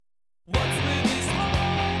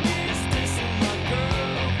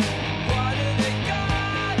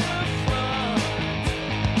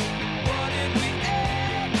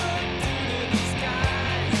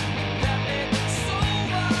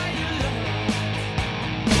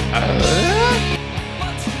And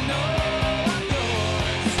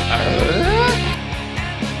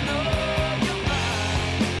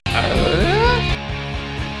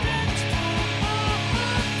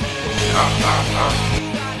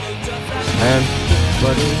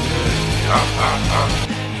buddy,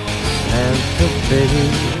 and the baby.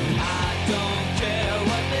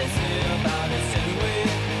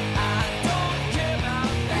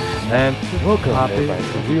 And Welcome Poppy. everybody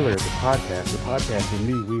to Wheeler, the podcast. The podcast with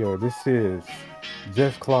me, Wheeler. This is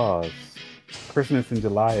Just Claus, Christmas in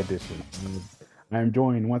July edition. I am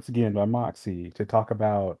joined once again by Moxie to talk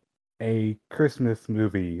about a Christmas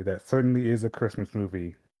movie that certainly is a Christmas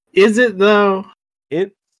movie. Is it though?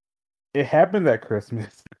 It happened at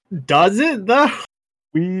Christmas. Does it though?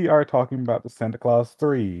 We are talking about the Santa Claus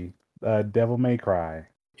 3, Devil May Cry.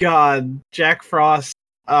 God, Jack Frost.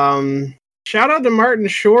 Shout out to Martin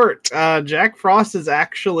Short. Jack Frost is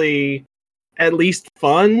actually at least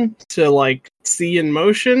fun to like see in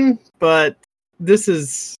motion, but this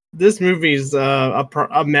movie's a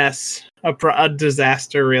mess, a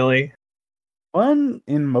disaster, really. Fun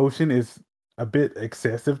in motion is a bit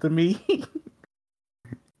excessive to me.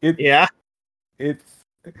 Yeah,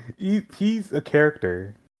 he's a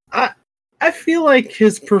character. I feel like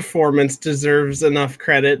his performance deserves enough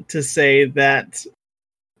credit to say that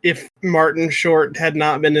if Martin Short had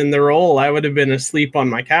not been in the role, I would have been asleep on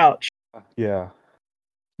my couch. Yeah.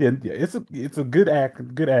 It's a good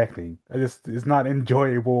acting. It's not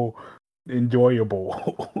enjoyable.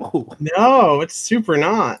 No, it's super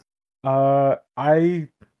not. I'm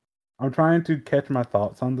trying to catch my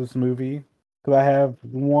thoughts on this movie because I have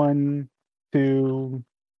 1, 2,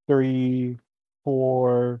 3,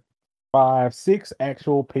 4, 5, 6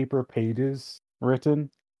 actual paper pages written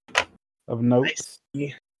of notes.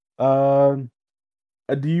 Do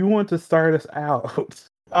you want to start us out?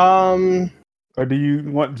 Or do you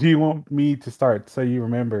want me to start so you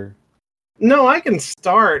remember? No, I can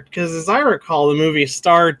start because as I recall, the movie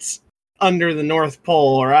starts under the North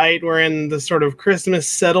Pole, right? We're in the sort of Christmas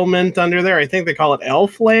settlement under there. I think they call it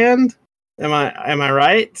Elfland. Am I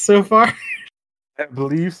right so far? I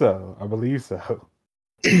believe so.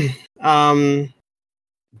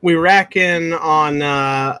 We rack in on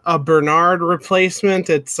a Bernard replacement.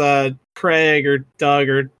 It's Craig or Doug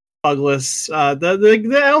or Douglas.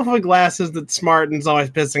 The elf with glasses that's smart and's always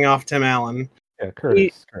pissing off Tim Allen. Yeah,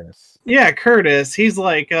 Curtis. Yeah, Curtis. He's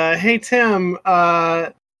like, hey, Tim,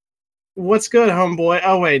 what's good, homeboy?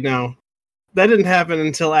 Oh, wait, no. That didn't happen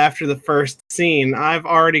until after the first scene. I've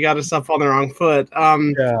already got us up on the wrong foot.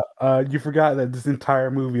 You forgot that this entire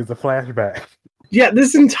movie is a flashback. Yeah,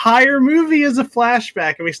 this entire movie is a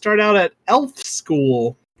flashback, and we start out at elf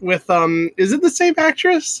school with, is it the same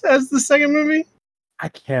actress as the second movie? I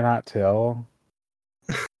cannot tell.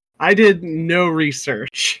 I did no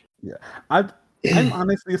research. Yeah, I'm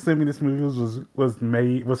honestly assuming this movie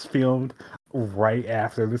was filmed right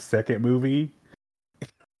after the second movie,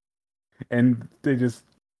 and they just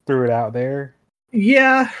threw it out there.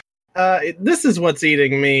 Yeah, this is what's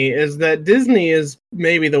eating me, is that Disney is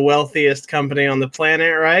maybe the wealthiest company on the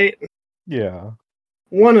planet, right? Yeah.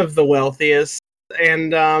 One of the wealthiest,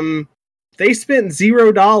 and they spent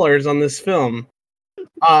 $0 on this film.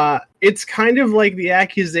 It's kind of like the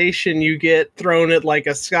accusation you get thrown at like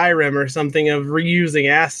a Skyrim or something of reusing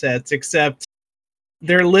assets, except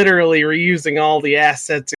they're literally reusing all the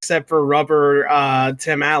assets except for rubber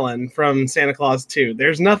Tim Allen from Santa Claus 2.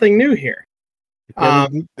 There's nothing new here.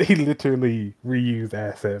 They literally reuse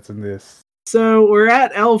assets in this. So we're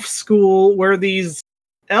at elf school where these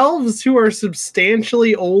elves who are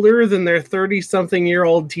substantially older than their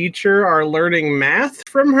 30-something-year-old teacher are learning math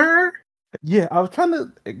from her. Yeah, I was trying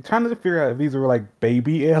to figure out if these were like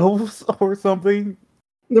baby elves or something.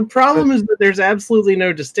 The problem is that there's absolutely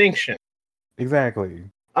no distinction. Exactly.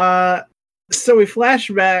 So we flash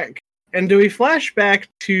back, and do we flash back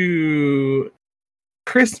to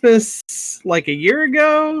Christmas like a year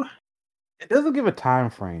ago? It doesn't give a time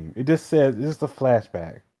frame. It just says it's just a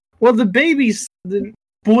flashback. Well, the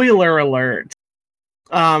spoiler alert.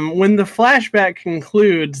 When the flashback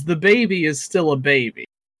concludes, the baby is still a baby.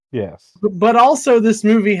 Yes. But also this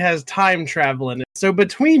movie has time travel in it. So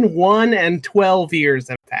between 1 and 12 years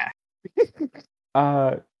have passed.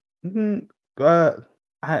 I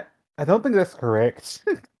don't think that's correct.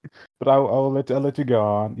 But I'll let you go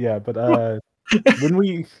on. Yeah, but when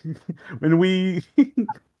we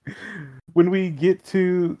when we get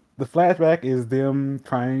to the flashback is them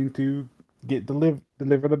trying to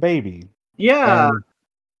deliver the baby. Yeah.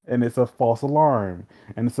 And it's a false alarm.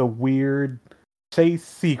 And it's a weird chase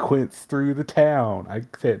sequence through the town. I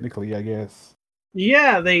guess.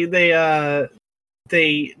 Yeah, they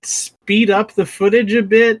they speed up the footage a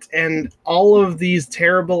bit, and all of these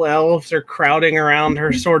terrible elves are crowding around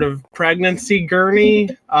her sort of pregnancy gurney.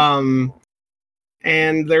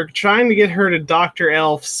 And they're trying to get her to Dr.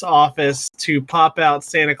 Elf's office to pop out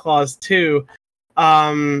Santa Claus 2.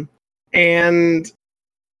 And Santa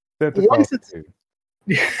once Claus it's 2.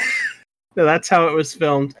 no, that's how it was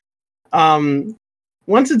filmed.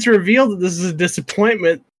 Once it's revealed that this is a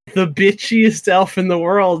disappointment, the bitchiest elf in the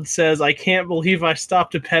world says, "I can't believe I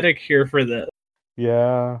stopped a pedicure for this."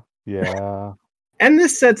 Yeah. And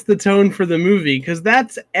this sets the tone for the movie, because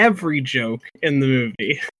that's every joke in the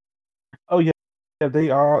movie. Oh yeah.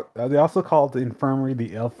 They also called the infirmary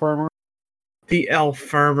the Elfirmary. The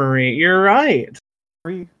Elfirmary. You're right.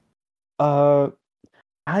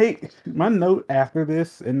 My note after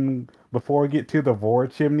this and before we get to the Vor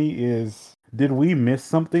chimney is, did we miss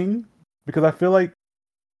something? Because I feel like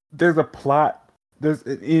there's a plot, there's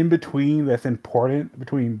an in between that's important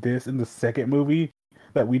between this and the second movie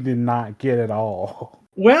that we did not get at all.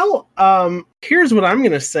 Well, here's what I'm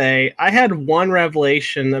going to say. I had one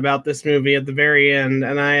revelation about this movie at the very end,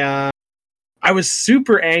 and I was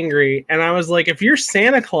super angry, and I was like, if you're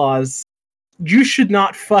Santa Claus, you should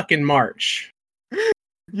not fucking march.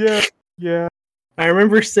 Yeah. I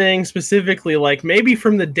remember saying specifically, like, maybe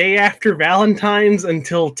from the day after Valentine's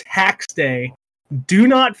until tax day, do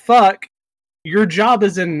not fuck. Your job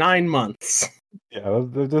is in 9 months. Yeah,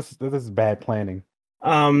 this is bad planning.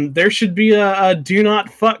 There should be a do not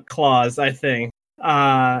fuck clause, I think.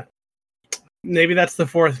 Maybe that's the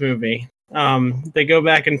fourth movie. They go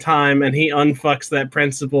back in time and he unfucks that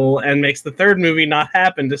principal and makes the third movie not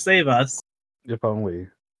happen to save us. If only.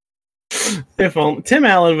 If only. Tim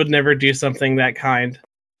Allen would never do something that kind.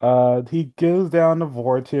 He goes down the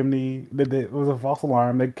Vor chimney. It was a false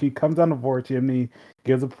alarm. He comes down the Vor chimney,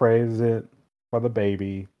 gives a present for the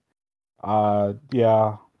baby.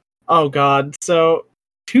 Yeah. Oh God. So,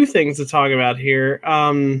 2 things to talk about here.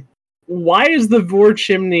 Why is the Vor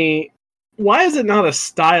chimney? Why is it not a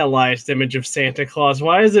stylized image of Santa Claus?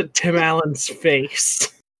 Why is it Tim Allen's face?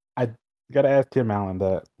 I gotta ask Tim Allen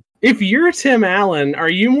that. If you're Tim Allen, are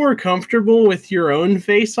you more comfortable with your own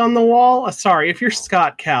face on the wall? Sorry, if you're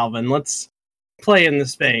Scott Calvin, let's play in the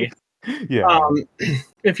space. Yeah.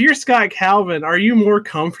 If you're Scott Calvin, are you more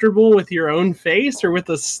comfortable with your own face or with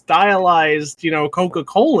a stylized,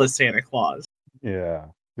 Coca-Cola Santa Claus? Yeah.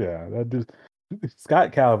 That just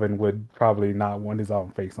Scott Calvin would probably not want his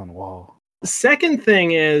own face on the wall. Second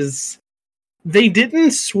thing is, they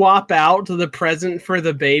didn't swap out the present for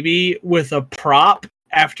the baby with a prop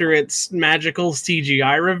after its magical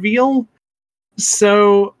CGI reveal.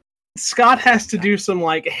 So Scott has to do some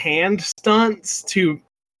hand stunts to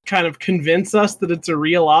kind of convince us that it's a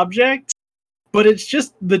real object, but it's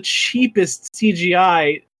just the cheapest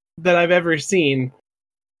CGI that I've ever seen.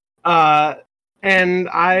 And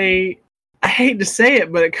I hate to say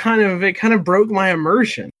it, but it kind of broke my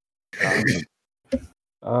immersion.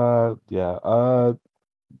 Yeah.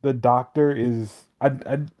 The doctor is. I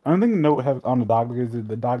don't think the note have on the doctor is that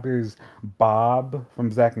the doctor is Bob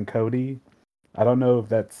from Zack and Cody. I don't know if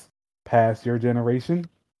that's past your generation.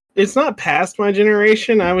 It's not past my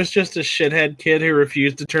generation. I was just a shithead kid who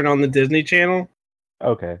refused to turn on the Disney Channel.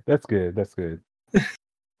 Okay, that's good.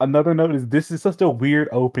 Another note is this is such a weird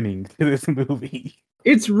opening to this movie.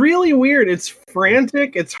 It's really weird. It's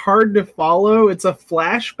frantic. It's hard to follow. It's a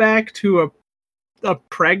flashback to a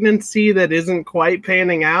pregnancy that isn't quite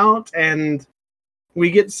panning out, and we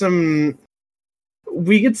get some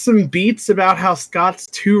beats about how Scott's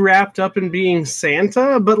too wrapped up in being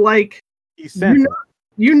Santa, but He's Santa.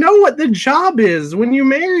 You know what the job is when you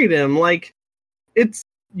married him. It's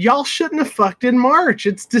y'all shouldn't have fucked in March.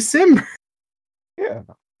 It's December. Yeah.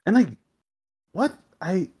 And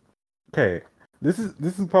okay. This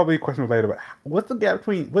is probably a question related, but what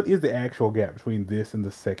is the actual gap between this and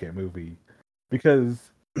the second movie?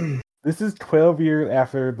 Because this is 12 years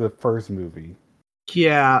after the first movie.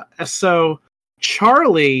 Yeah, so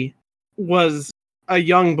Charlie was a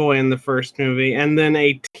young boy in the first movie and then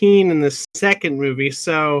a teen in the second movie.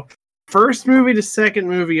 So first movie to second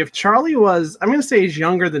movie, if Charlie was, I'm going to say he's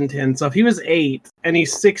younger than 10. So if he was 8 and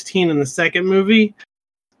he's 16 in the second movie,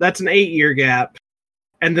 that's an 8-year gap.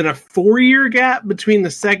 And then a 4-year gap between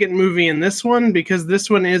the second movie and this one, because this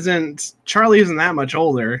one Charlie isn't that much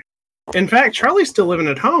older. In fact, Charlie's still living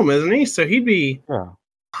at home, isn't he? So he'd be,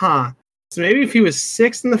 So maybe if he was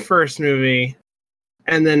 6 in the first movie,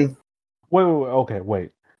 and then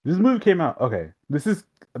wait. This movie came out. Okay, this is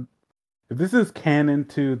canon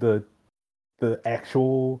to the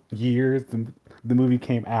actual years the movie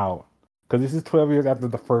came out, because this is 12 years after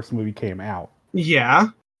the first movie came out. Yeah.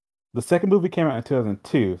 The second movie came out in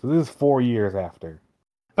 2002, so this is 4 years after.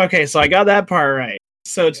 Okay, so I got that part right.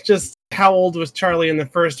 So it's just how old was Charlie in the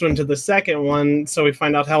first one to the second one, so we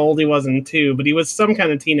find out how old he was in two, but he was some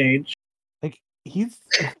kind of teenage. Like I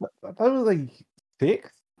thought it was like 6.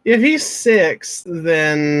 If he's 6,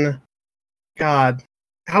 then God,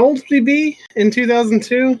 how old would he be in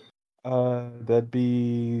 2002? That'd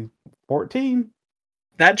be 14.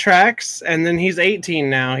 That tracks, and then he's 18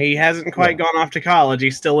 now. He hasn't quite gone off to college.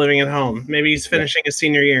 He's still living at home. Maybe he's finishing his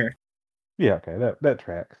senior year. Yeah, okay, that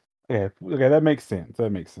tracks. Yeah, okay, that makes sense.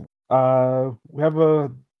 We have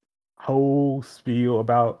a whole spiel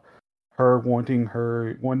about her wanting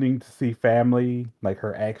to see family, like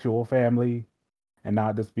her actual family, and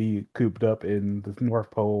not just be cooped up in the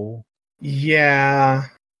North Pole. Yeah.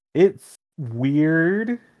 It's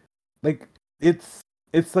weird. Like it's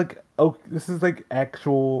like, oh, this is like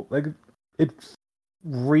actual, like it's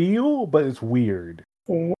real, but it's weird.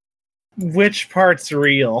 Which part's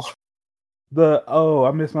real?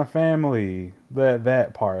 I miss my family.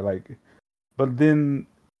 That part, like, but then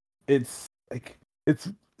it's like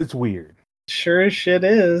it's weird. Sure as shit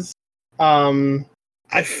is.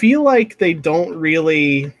 I feel like they don't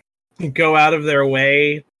really go out of their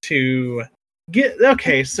way to get.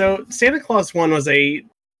 Okay, so Santa Claus 1 was a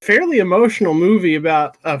fairly emotional movie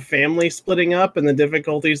about a family splitting up and the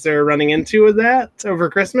difficulties they're running into with that over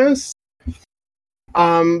Christmas.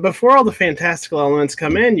 Before all the fantastical elements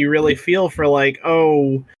come in, you really feel for like,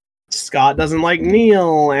 oh, Scott doesn't like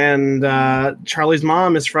Neil, and Charlie's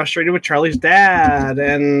mom is frustrated with Charlie's dad,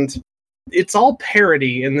 and it's all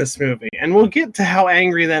parody in this movie. And we'll get to how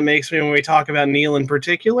angry that makes me when we talk about Neil in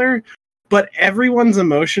particular, but everyone's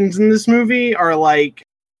emotions in this movie are like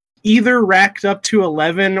either racked up to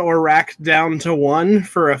 11 or racked down to 1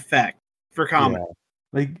 for effect, for comedy.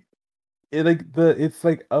 Yeah. It's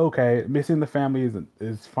like, okay, missing the family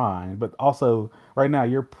is fine, but also right now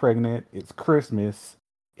you're pregnant, it's Christmas,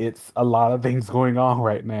 it's a lot of things going on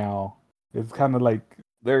right now. It's kind of like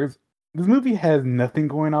this movie has nothing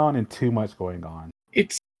going on and too much going on.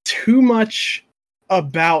 It's too much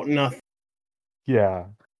about nothing. Yeah.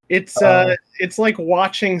 It's like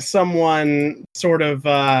watching someone sort of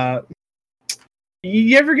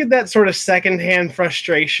you ever get that sort of secondhand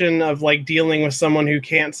frustration of like dealing with someone who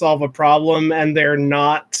can't solve a problem and they're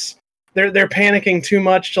panicking too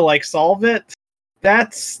much to like solve it?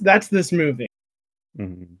 That's this movie.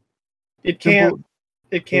 Mm-hmm. It can't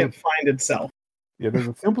find itself. Yeah, there's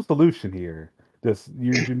a simple solution here. Just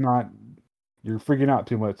you're freaking out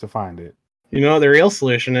too much to find it. You know what the real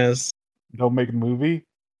solution is? Don't make a movie.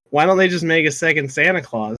 Why don't they just make a second Santa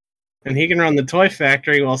Claus? And he can run the toy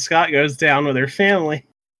factory while Scott goes down with her family.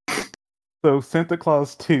 So Santa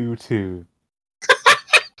Claus 2 too.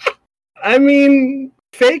 I mean,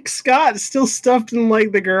 fake Scott is still stuffed in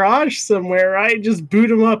like the garage somewhere, right? Just boot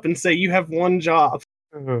him up and say you have one job.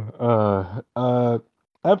 I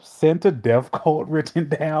have Santa Death Cult written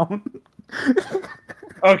down.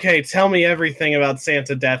 Okay, tell me everything about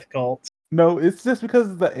Santa Death Cult. No, it's just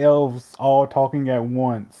because the elves all talking at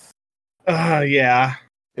once. Yeah.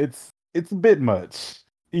 It's a bit much.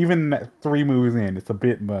 Even at 3 movies in, it's a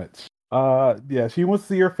bit much. Yeah, she wants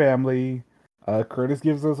to see her family. Curtis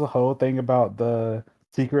gives us a whole thing about the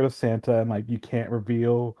secret of Santa, and like you can't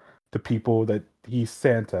reveal to people that he's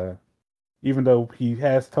Santa, even though he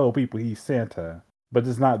has told people he's Santa, but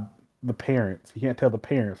it's not the parents. He can't tell the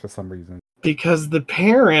parents for some reason. Because the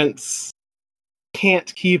parents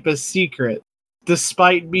can't keep a secret,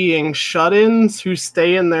 despite being shut-ins who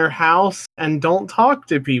stay in their house and don't talk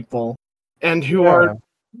to people, and who are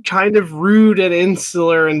kind of rude and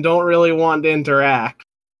insular and don't really want to interact.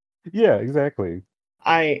 Yeah, exactly.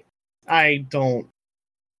 I don't.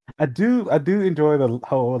 I do enjoy the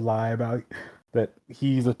whole lie about that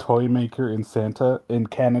he's a toy maker in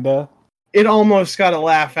Canada. It almost got a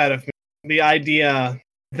laugh out of me. The idea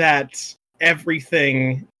that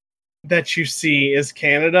everything that you see is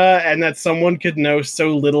Canada, and that someone could know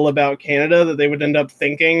so little about Canada that they would end up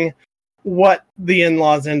thinking what the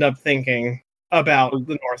in-laws end up thinking about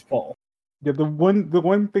the North Pole. Yeah, the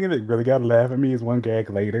one thing that really got to laugh at me is one gag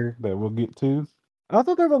later that we'll get to. I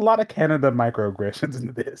thought there's a lot of Canada microaggressions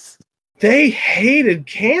in this. They hated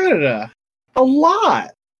Canada a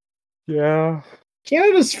lot. Yeah.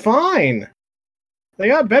 Canada's fine. They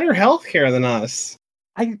got better healthcare than us.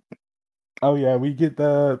 Oh yeah, we get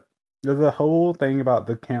there's a whole thing about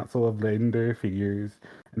the Council of Legendary Figures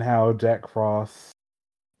and how Jack Frost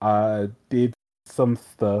did some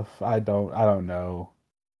stuff. I don't know.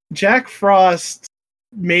 Jack Frost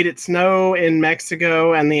made it snow in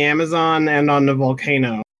Mexico and the Amazon and on the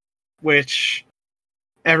volcano, which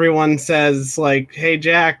everyone says like, "Hey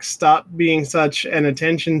Jack, stop being such an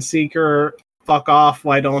attention seeker. Fuck off.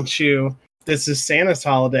 Why don't you? This is Santa's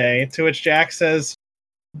holiday." To which Jack says,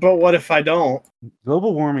 "But what if I don't?"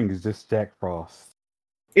 Global warming is just Jack Frost.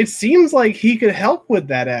 It seems like he could help with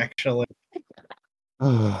that, actually.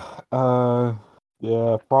 Yeah,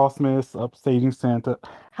 Frostmas upstaging Santa.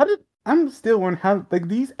 I'm still wondering how like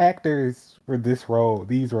these actors for these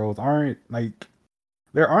roles aren't like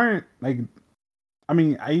there aren't like I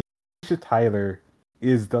mean Aisha Tyler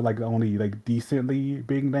is the only like decently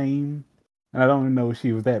big name. And I don't even know if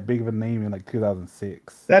she was that big of a name in like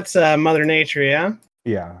 2006. That's Mother Nature, yeah?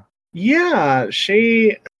 Yeah. Yeah,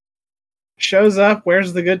 she shows up,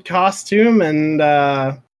 wears the good costume,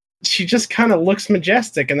 and she just kind of looks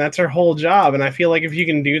majestic, and that's her whole job. And I feel like if you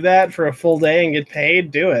can do that for a full day and get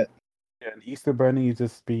paid, do it. And Easter Bunny is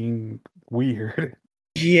just being weird.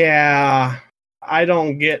 Yeah, I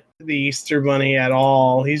don't get the Easter Bunny at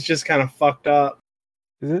all. He's just kind of fucked up.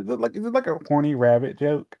 Is it like a horny rabbit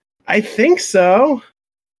joke? I think so.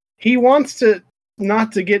 He wants to,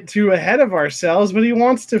 not to get too ahead of ourselves, but he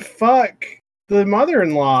wants to fuck the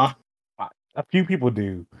mother-in-law. A few people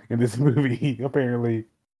do in this movie, apparently.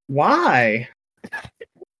 Why?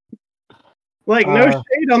 Like, no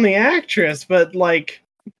shade on the actress, but like,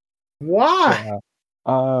 why?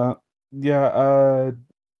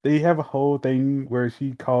 They have a whole thing where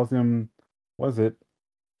she calls him, was it,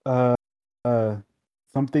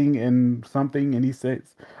 something and something, and he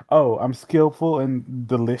says, "Oh, I'm skillful and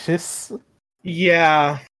delicious."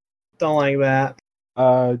 Yeah, don't like that.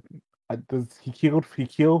 He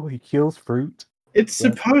kills fruit. It's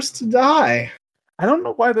supposed to die. I don't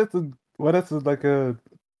know why that's like a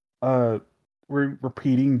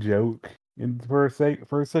repeating joke for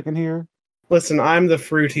a second here. Listen, I'm the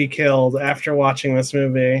fruit he killed after watching this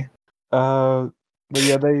movie. But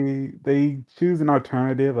yeah, they choose an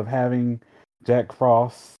alternative of having Jack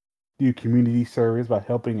Frost do community service by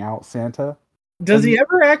helping out Santa. Does he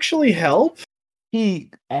ever actually help?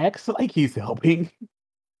 He acts like he's helping.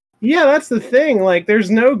 Yeah, that's the thing. Like,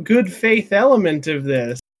 there's no good faith element of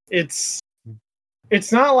this. It's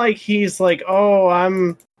not like he's like, "Oh,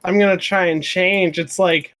 I'm gonna try and change." It's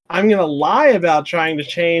like, I'm gonna lie about trying to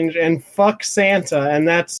change and fuck Santa, and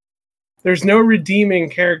there's no redeeming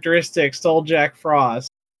characteristics to old Jack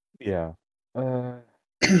Frost. Yeah.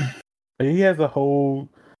 He has a whole.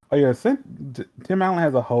 Oh yeah, Tim Allen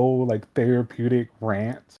has a whole like therapeutic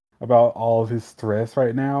rant about all of his stress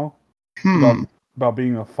right now. About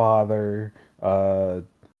being a father,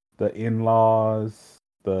 the in-laws,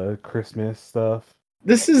 the Christmas stuff.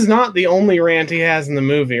 This is not the only rant he has in the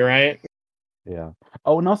movie, right? Yeah.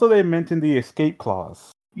 Oh, and also they mentioned the escape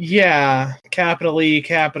clause. Yeah, capital E,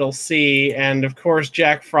 capital C, and of course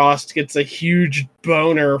Jack Frost gets a huge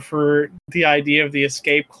boner for the idea of the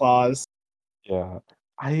escape clause. Yeah.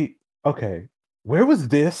 Okay. Where was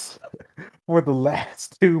this for the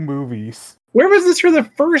last two movies? Where was this for the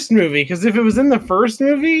first movie? Because if it was in the first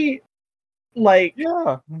movie, like,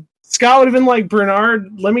 yeah, Scott would have been like,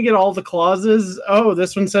 "Bernard, let me get all the clauses. Oh,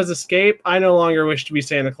 this one says escape. I no longer wish to be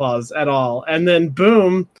Santa Claus at all." And then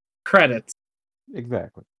boom, credits.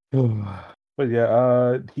 Exactly. But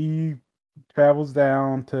yeah, he travels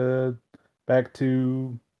back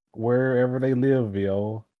to wherever they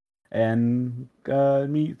live, and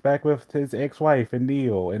meets back with his ex-wife and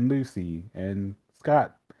Neil and Lucy and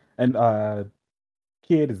Scott and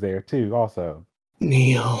Kid is there too. Also,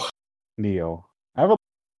 Neil. I have a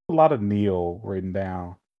lot of Neil written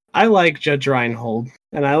down. I like Judge Reinhold,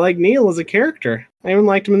 and I like Neil as a character. I even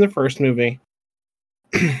liked him in the first movie.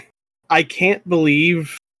 I can't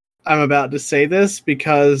believe I'm about to say this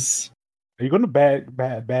because... Are you going to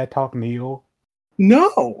bad talk Neil?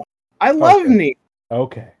 No! I love Neil.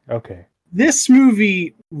 Okay. This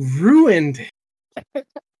movie ruined it.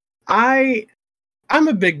 I'm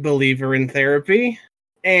a big believer in therapy,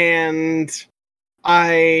 and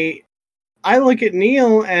I look at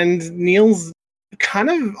Neil, and Neil's kind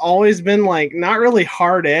of always been like, not really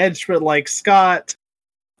hard edged, but like, "Scott,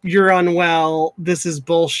 you're unwell. This is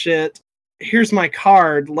bullshit. Here's my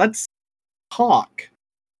card. Let's talk."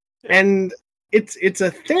 And it's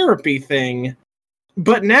a therapy thing.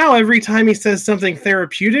 But now every time he says something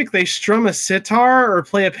therapeutic, they strum a sitar or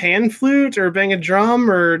play a pan flute or bang a drum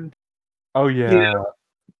or... Oh yeah. You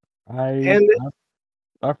know,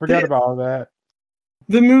 I forgot about all that.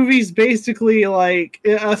 The movie's basically like,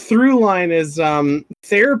 a through line is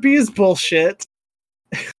therapy is bullshit.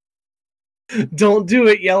 Don't do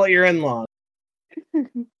it, yell at your in-laws.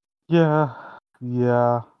 Yeah.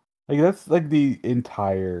 Like that's like the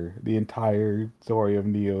entire story of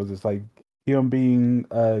Neo is just like him being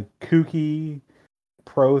a kooky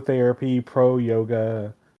pro therapy, pro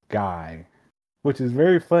yoga guy, which is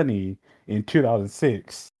very funny in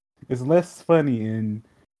 2006. It's less funny in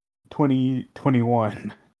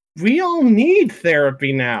 2021. We all need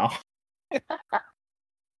therapy now.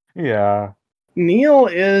 Yeah.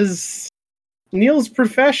 Neil's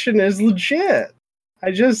profession is legit.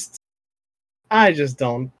 I just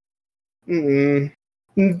don't. Mm-mm.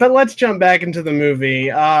 But let's jump back into the movie.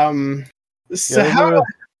 So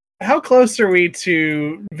how close are we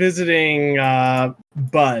to visiting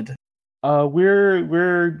Bud? We're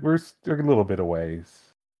a little bit away.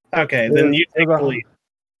 Okay, then you take the lead.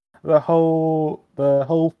 The whole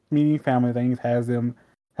meeting family thing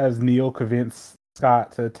has Neil convince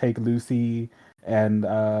Scott to take Lucy and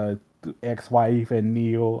ex-wife and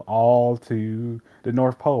Neil all to the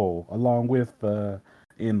North Pole along with the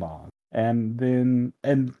in-laws. And then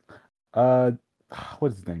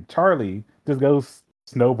what's his name? Charlie just goes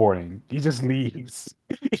snowboarding. He just leaves.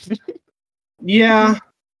 Yeah.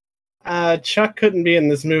 Chuck couldn't be in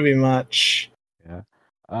this movie much. Yeah.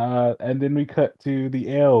 And then we cut to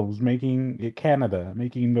the elves making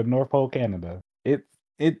the North Pole Canada. Just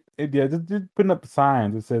putting up the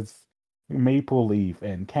signs. It says Maple Leaf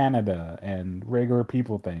and Canada and regular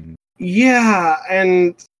people thing. Yeah,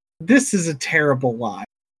 and this is a terrible lie.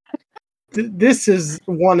 This is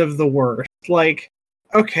one of the worst. Like,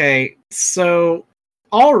 okay, so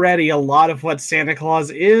already a lot of what Santa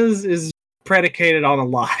Claus is predicated on a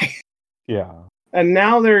lie. Yeah. And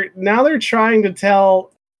now they're trying to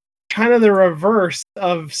tell kind of the reverse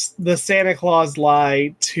of the Santa Claus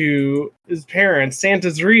lie to his parents.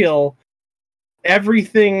 Santa's real.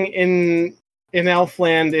 Everything in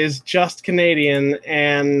Elfland is just Canadian,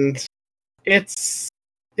 and it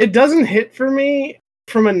doesn't hit for me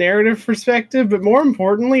from a narrative perspective, but more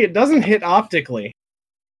importantly, it doesn't hit optically.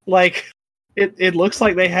 Like, it looks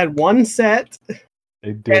like they had one set.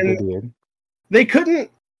 They did. They couldn't.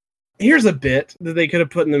 Here's a bit that they could have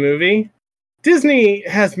put in the movie. Disney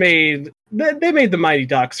has made the Mighty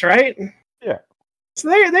Ducks, right? Yeah. So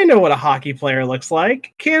they know what a hockey player looks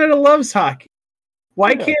like. Canada loves hockey.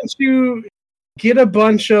 Why can't you get a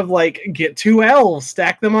bunch of get two elves,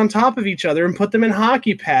 stack them on top of each other, and put them in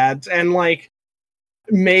hockey pads, and make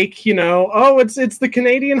it's the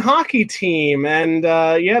Canadian hockey team, and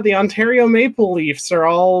the Ontario Maple Leafs are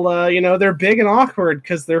all they're big and awkward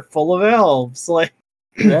because they're full of elves. Like,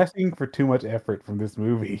 you're asking for too much effort from this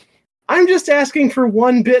movie. I'm just asking for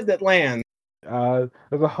one bit that lands. There's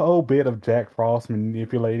a whole bit of Jack Frost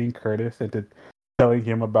manipulating Curtis into telling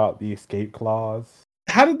him about the escape clause.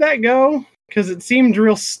 How did that go? Because it seemed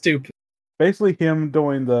real stupid. Basically, him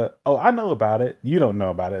doing I know about it. You don't know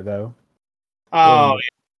about it though. Oh,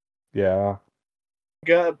 yeah.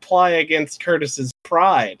 Apply against Curtis's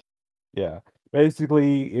pride. Yeah.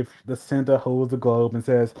 Basically, if the Santa holds the globe and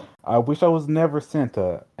says, "I wish I was never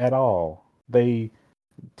Santa at all," they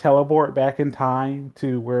teleport back in time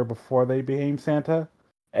to where before they became Santa,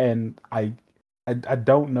 and I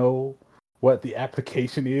don't know what the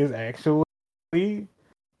application is actually,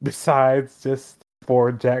 besides just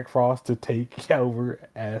for Jack Frost to take over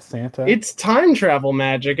as Santa. It's time travel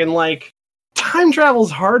magic, and time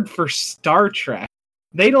travel's hard for Star Trek.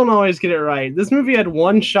 They don't always get it right. This movie had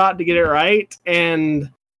one shot to get it right, and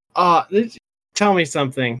tell me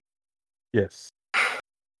something. Yes.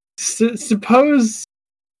 Suppose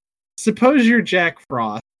you're Jack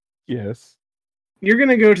Frost. Yes. You're going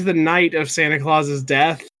to go to the night of Santa Claus's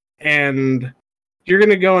death, and you're going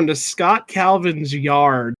to go into Scott Calvin's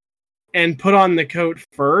yard and put on the coat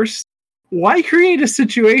first. Why create a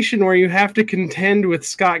situation where you have to contend with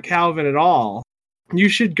Scott Calvin at all? You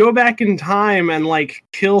should go back in time and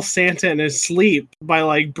kill Santa in his sleep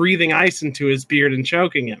by breathing ice into his beard and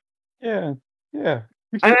choking him. Yeah. Yeah.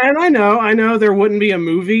 And I know there wouldn't be a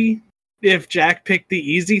movie if Jack picked the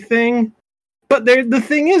easy thing, but the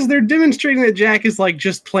thing is, they're demonstrating that Jack is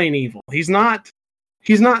just plain evil. He's not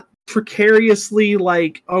precariously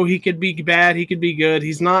he could be bad, he could be good.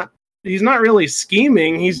 He's not really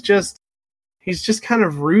scheming. He's just kind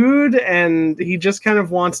of rude, and he just kind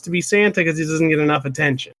of wants to be Santa because he doesn't get enough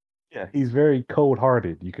attention. Yeah, he's very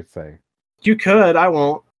cold-hearted, you could say. You could, I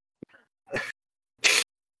won't.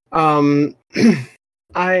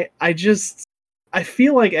 I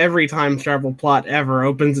feel like every time travel plot ever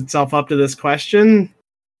opens itself up to this question,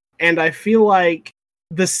 and I feel like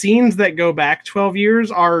the scenes that go back 12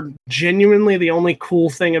 years are genuinely the only cool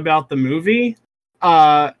thing about the movie.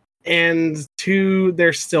 And two,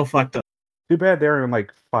 they're still fucked up. Too bad they're in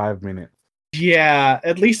 5 minutes. Yeah,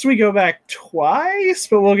 at least we go back twice,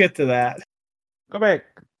 but we'll get to that. Go back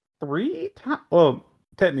 3 times? Well,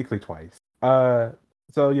 technically twice.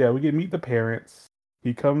 So yeah, we get meet the parents.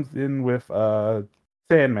 he comes in with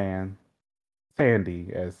Sandman,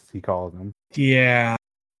 Sandy as he calls him. Yeah,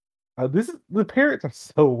 The parents are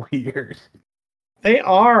so weird. they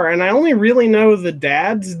are, and I only really know the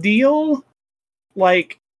dad's deal.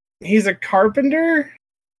 Like, he's a carpenter.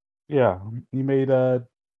 Yeah, he made a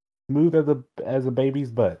move as a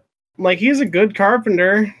baby's butt. Like, he's a good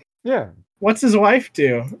carpenter. Yeah, What's his wife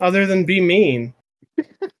do other than be mean?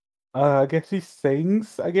 I guess she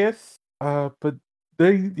sings. I guess. But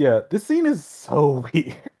this scene is so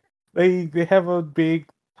weird. They have a big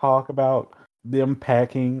talk about them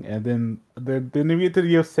packing, and then they get to the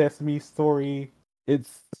Yosemite story.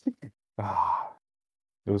 It's it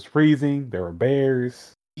was freezing. There were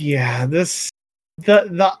bears. Yeah, the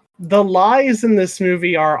lies in this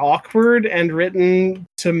movie are awkward and written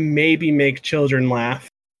to maybe make children laugh.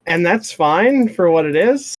 And that's fine for what it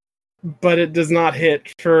is, but it does not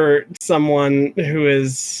hit for someone who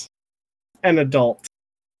is an adult.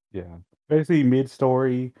 Yeah, basically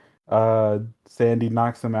mid-story, Sandy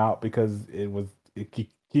knocks him out because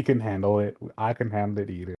he can handle it. I can handle it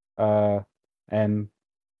either. And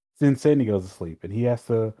then Sandy goes to sleep, and he has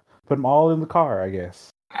to put them all in the car, I guess.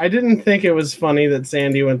 I didn't think it was funny that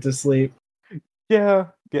Sandy went to sleep. Yeah,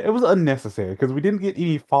 it was unnecessary because we didn't get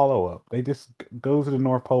any follow-up. They just go to the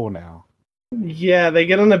North Pole now. Yeah, they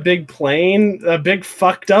get on a big plane, a big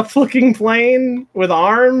fucked up looking plane with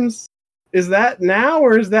arms. Is that now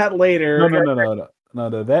or is that later?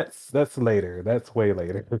 No. That's later. That's way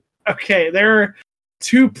later. Okay, there are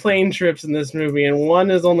 2 plane trips in this movie, and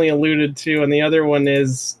one is only alluded to, and the other one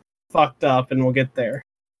is fucked up, and we'll get there.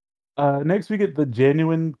 Next we get the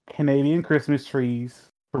genuine Canadian Christmas trees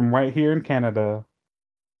from right here in Canada,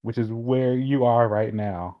 which is where you are right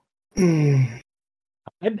now. I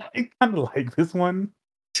kind of like this one.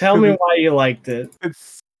 Tell me why you liked it.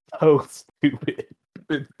 It's so stupid.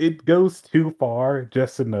 It goes too far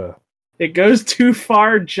just enough. It goes too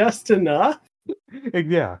far just enough?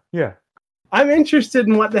 Yeah. I'm interested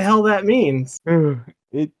in what the hell that means.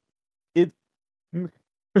 It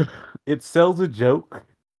sells a joke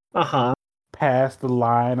Uh-huh. past the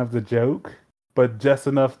line of the joke, but just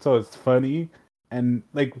enough so it's funny, and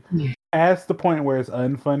like past the point where it's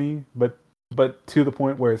unfunny, but to the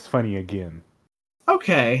point where it's funny again.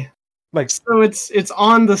 Okay. Like, so it's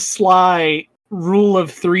on the sly rule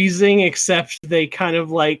of threesing, except they kind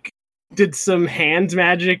of like did some hand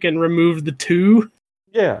magic and removed the 2.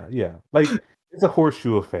 Yeah. Like, it's a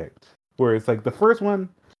horseshoe effect where it's like the first one,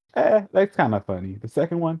 that's kind of funny. The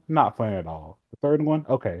second one, not funny at all. The third one,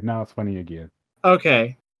 okay, now it's funny again.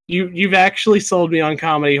 Okay. You've actually sold me on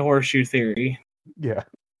comedy horseshoe theory. Yeah.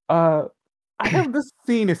 This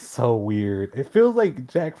scene is so weird. It feels like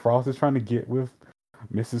Jack Frost is trying to get with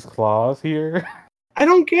Mrs. Claus here. I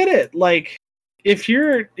don't get it. Like, if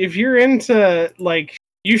you're into, like,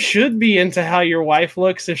 you should be into how your wife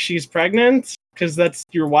looks if she's pregnant, because that's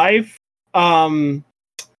your wife.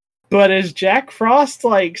 But is Jack Frost,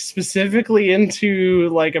 like, specifically into,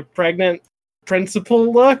 like, a pregnant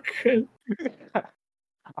principal look?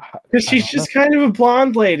 Because she's just kind of a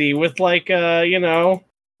blonde lady with, like, a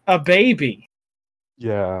baby.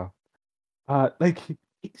 Yeah. Like,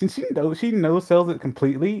 she knows sells it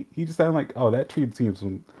completely. He just sounds like, oh, that tree seems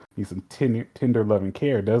some tender loving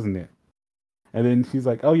care, doesn't it? And then she's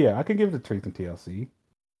like, oh yeah, I can give the tree some TLC.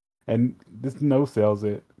 And this no sells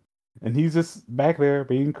it. And he's just back there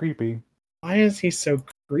being creepy. Why is he so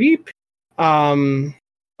creepy? Oh,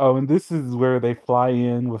 and this is where they fly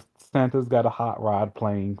in with Santa's got a hot rod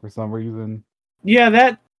playing for some reason. Yeah,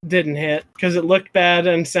 that didn't hit because it looked bad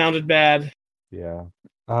and sounded bad. Yeah.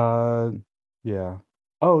 Yeah.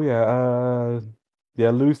 Oh yeah.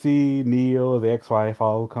 Yeah. Lucy, Neil, the ex-wife,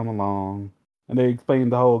 all come along, and they explain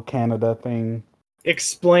the whole Canada thing.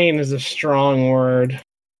 Explain is a strong word.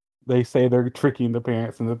 They say they're tricking the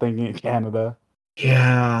parents into thinking Canada.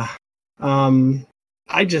 Yeah.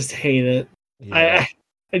 I just hate it. Yeah.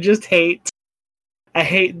 I just hate. I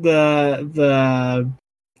hate the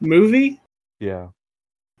movie. Yeah.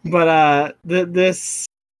 But this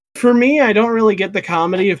for me, I don't really get the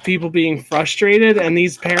comedy of people being frustrated, and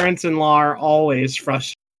these parents-in-law are always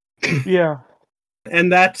frustrated. Yeah.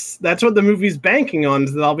 And that's what the movie's banking on,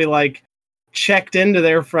 is that I'll be like checked into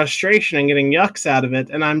their frustration and getting yucks out of it,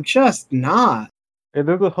 and I'm just not. And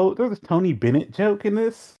there's a Tony Bennett joke in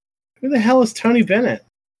this. Who the hell is Tony Bennett?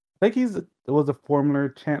 I think was a former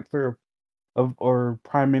chancellor or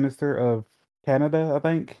prime minister of Canada, I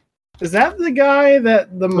think. Is that the guy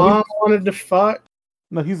that the mom wanted to fuck?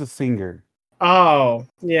 No, he's a singer. Oh,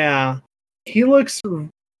 yeah. He looks...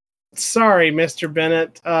 Sorry, Mr.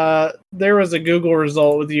 Bennett. There was a Google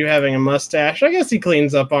result with you having a mustache. I guess he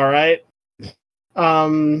cleans up all right.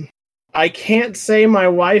 I can't say my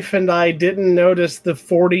wife and I didn't notice the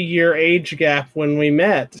 40-year age gap when we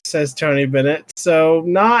met, says Tony Bennett. So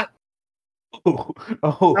not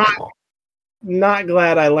not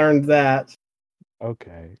glad I learned that.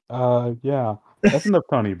 Okay. Yeah. That's enough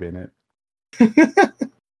Tony Bennett.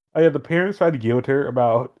 Oh yeah, the parents tried to guilt her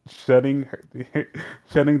about shutting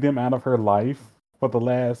them out of her life for the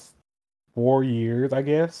last 4 years, I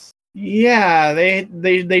guess. Yeah, they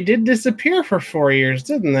did disappear for 4 years,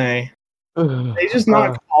 didn't they? They just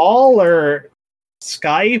not Uh, call or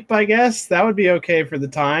Skype, I guess. That would be okay for the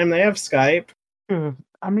time. They have Skype.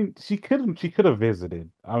 I mean, she could have visited.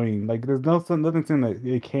 I mean, like, there's nothing saying that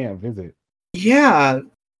they can't visit. Yeah,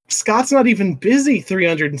 Scott's not even busy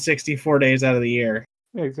 364 days out of the year.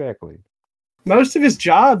 Yeah, exactly. Most of his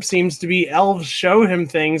job seems to be elves show him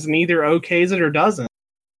things and either okays it or doesn't.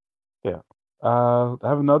 Yeah. I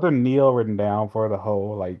have another Neil written down for the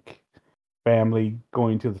whole like family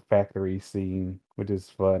going to the factory scene, which is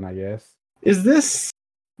fun, I guess. Is this...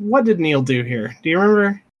 What did Neil do here? Do you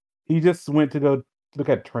remember? He just went to go look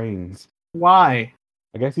at trains. Why?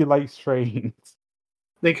 I guess he likes trains.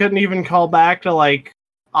 They couldn't even call back to, like,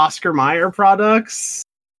 Oscar Mayer products?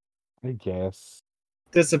 I guess.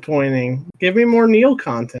 Disappointing. Give me more Neil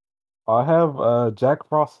content. I have Jack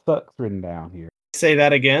Frost sucks written down here. Say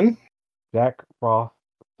that again. Jack Frost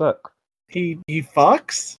sucks. He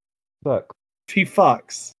fucks? Sucks. He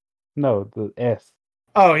fucks. No, the S.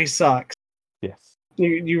 Oh, he sucks. Yes.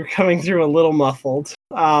 You're coming through a little muffled.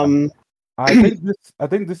 I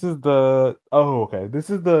think this is the okay. This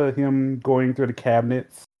is the him going through the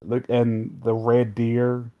cabinets and the Red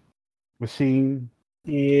Deer machine.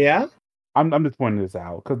 Yeah. I'm just pointing this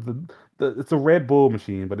out because it's a Red Bull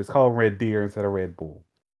machine, but it's called Red Deer instead of Red Bull.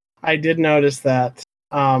 I did notice that.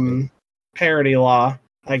 Parody law,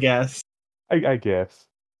 I guess. I guess.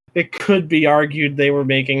 It could be argued they were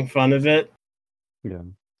making fun of it. Yeah.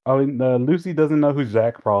 Oh, and, Lucy doesn't know who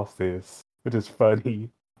Jack Frost is, which is funny.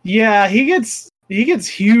 Yeah, he gets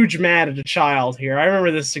huge mad at a child here. I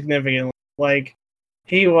remember this significantly. Like,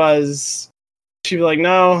 she'd be like,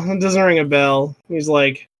 no, it doesn't ring a bell. He's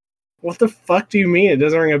like, what the fuck do you mean it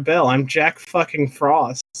doesn't ring a bell? I'm Jack fucking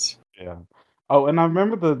Frost. Yeah. Oh, and I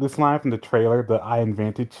remember this line from the trailer, the "I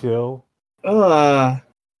invented chill."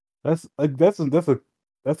 That's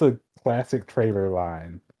a classic trailer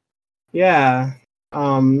line. Yeah.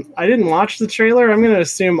 I didn't watch the trailer. I'm gonna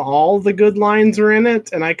assume all the good lines were in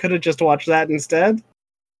it, and I could have just watched that instead.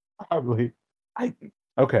 Probably.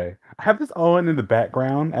 Okay. I have this on in the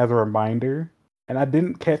background as a reminder, and I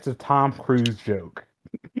didn't catch the Tom Cruise joke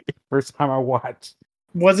first time I watched.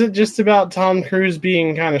 Was it just about Tom Cruise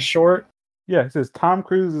being kind of short? Yeah, it says Tom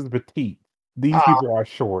Cruise is petite. These people are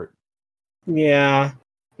short. Yeah.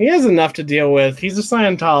 He has enough to deal with. He's a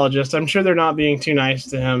Scientologist. I'm sure they're not being too nice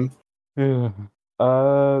to him.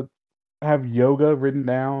 I have yoga written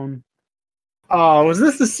down. Oh, was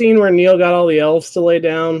this the scene where Neil got all the elves to lay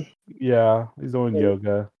down? Yeah, he's doing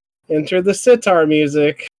yoga. Enter the sitar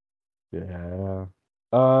music. Yeah.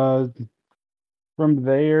 From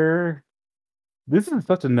there, this is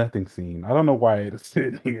such a nothing scene. I don't know why it's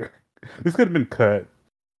sitting here. This could have been cut.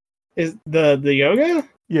 Is the yoga?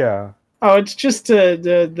 Yeah. Oh, it's just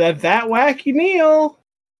that wacky Neil.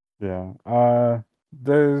 Yeah.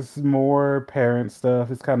 There's more parent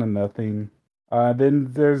stuff. It's kind of nothing.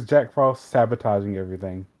 Then there's Jack Frost sabotaging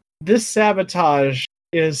everything. This sabotage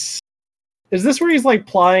is this where he's like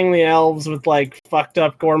plying the elves with like fucked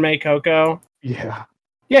up gourmet cocoa? Yeah.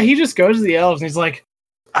 Yeah, he just goes to the elves and he's like,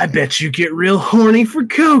 I bet you get real horny for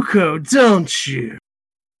cocoa, don't you?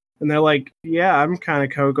 And they're like, yeah, I'm kind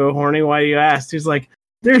of cocoa horny. Why do you ask? He's like,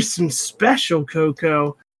 there's some special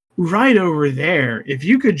cocoa right over there. If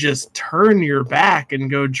you could just turn your back and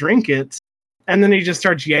go drink it. And then he just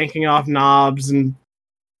starts yanking off knobs and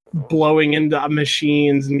blowing into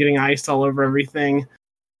machines and getting ice all over everything.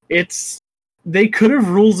 They could have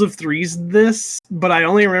rules of threes this, but I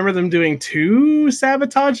only remember them doing 2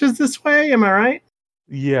 sabotages this way. Am I right?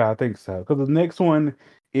 Yeah, I think so. Because the next one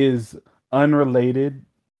is unrelated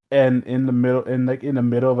and in the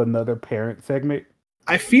middle of another parent segment.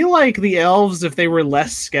 I feel like the elves, if they were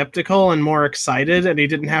less skeptical and more excited and he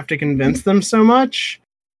didn't have to convince them so much,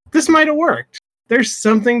 this might have worked. There's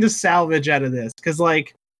something to salvage out of this. Because,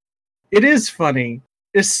 like, it is funny.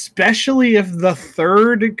 Especially if the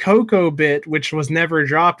third cocoa bit, which was never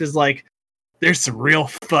dropped, is like, there's some real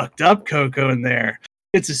fucked up cocoa in there.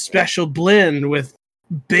 It's a special blend with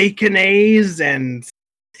baconaise and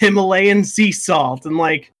Himalayan sea salt. And,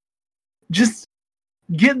 like, just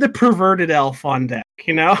get the perverted elf on deck,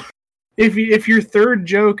 you know? if your third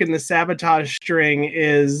joke in the sabotage string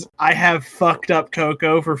is "I have fucked up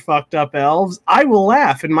Coco for fucked up elves," I will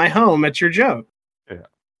laugh in my home at your joke.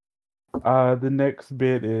 The next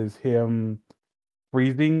bit is him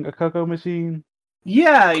freezing a cocoa machine.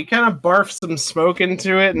 Yeah, he kind of barfs some smoke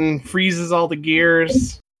into it and freezes all the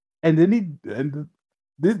gears. And then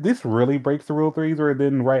this really breaks the rule threes, where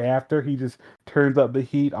then right after he just turns up the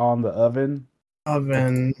heat on the oven.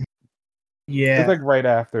 Oven. Yeah. It's like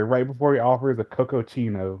right before he offers a cocoa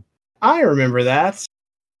chino. I remember that.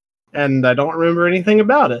 And I don't remember anything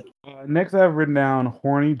about it. Next, I've written down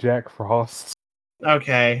horny Jack Frost.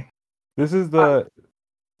 Okay. This is the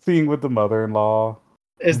scene with the mother-in-law.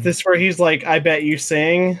 Is this where he's like, "I bet you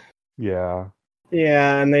sing"? Yeah.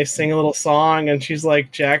 Yeah, and they sing a little song, and she's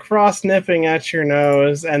like, "Jack Frost nipping at your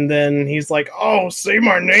nose," and then he's like, "Oh, say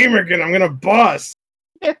my name again, I'm gonna bust."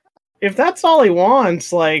 If that's all he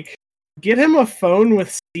wants, like, get him a phone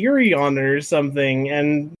with Siri on it or something,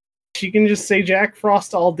 and she can just say Jack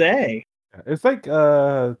Frost all day. It's like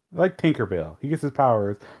Tinkerbell. He gets his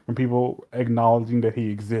powers from people acknowledging that he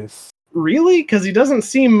exists. Really? Because he doesn't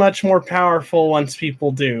seem much more powerful once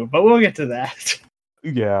people do, but we'll get to that.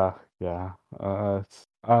 Yeah. Let's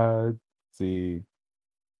see.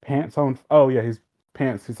 Pants on. Oh yeah, his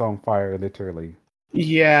pants is on fire, literally.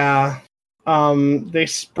 Yeah. They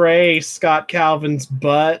spray Scott Calvin's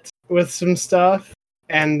butt with some stuff,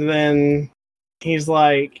 and then he's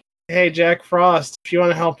like, "Hey, Jack Frost, if you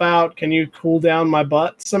want to help out, can you cool down my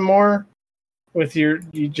butt some more? You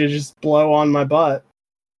just blow on my butt."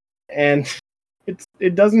 And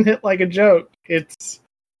it doesn't hit like a joke. It's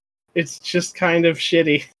just kind of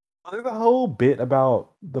shitty. There's a whole bit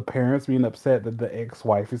about the parents being upset that the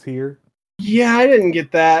ex-wife is here. Yeah, I didn't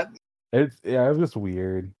get that. It was just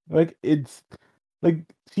weird. Like it's like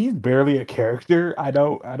she's barely a character. I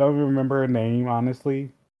don't even remember her name,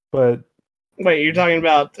 honestly. But Wait, you're talking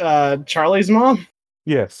about Charlie's mom?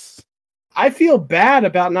 yes. I feel bad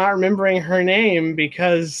about not remembering her name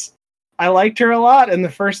because I liked her a lot in the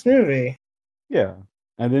first movie. Yeah.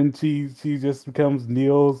 And then she just becomes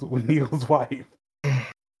Neil's wife.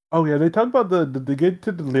 Oh yeah, they talk about the get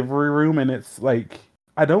to delivery room, and it's like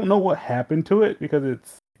I don't know what happened to it because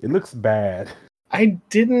it looks bad. I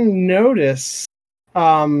didn't notice.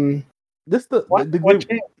 This What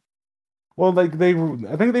changed? Well, like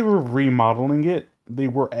I think they were remodeling it. They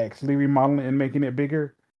were actually remodeling it and making it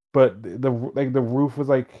bigger, but the roof was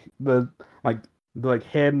the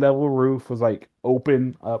head level roof was like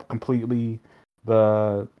open up completely. They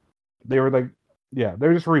were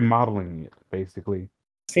they're just remodeling it basically.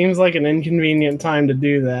 Seems like an inconvenient time to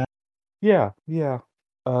do that. Yeah.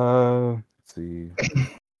 Let's see.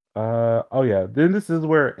 Oh yeah. Then this is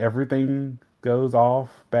where everything goes off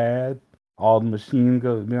bad. All the machines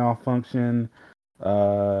go malfunction.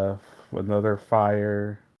 Another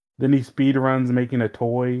fire. Then he speed runs making a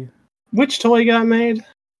toy. Which toy got made?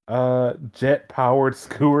 Jet powered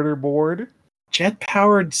scooter board. Jet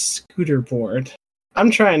powered scooter board. I'm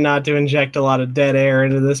trying not to inject a lot of dead air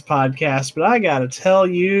into this podcast, but I gotta tell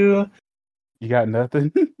you, You got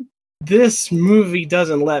nothing. this movie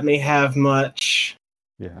doesn't let me have much.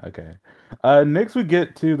 Yeah. Okay. Next we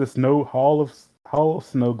get to the Hall of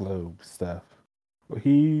Snow Globe stuff.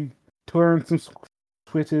 He turns some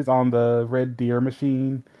switches on the Red Deer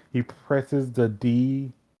machine. He presses the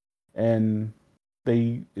D, and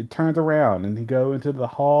it turns around, and he go into the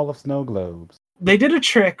Hall of Snow Globes. They did a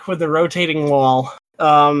trick with the rotating wall,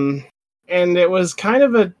 and it was kind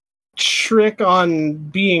of a trick on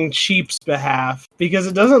being cheap's behalf, because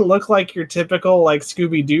it doesn't look like your typical like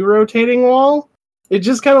Scooby-Doo rotating wall. It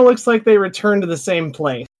just kind of looks like they returned to the same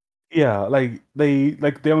place. Yeah, like they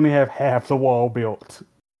only have half the wall built.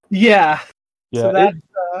 Yeah. Yeah. So that's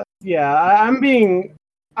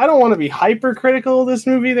I don't want to be hypercritical of this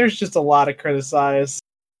movie. There's just a lot of criticize.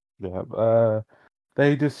 Yeah.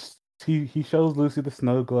 He shows Lucy the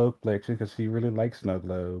snow globe collection because she really likes snow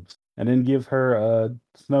globes, and then gives her a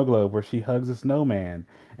snow globe where she hugs a snowman,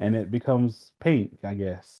 and it becomes paint, I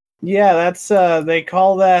guess. Yeah, that's they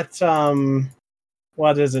call that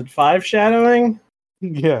what is it? Five shadowing?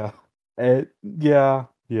 Yeah.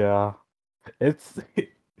 Yeah. It's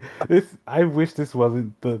I wish this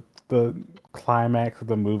wasn't the climax of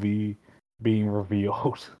the movie being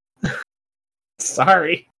revealed.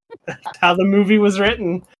 Sorry. That's how the movie was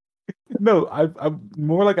written. No, I'm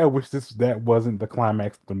more like I wish that wasn't the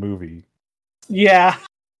climax of the movie. Yeah.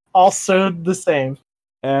 Also the same.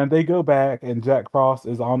 And they go back, and Jack Frost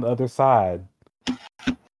is on the other side,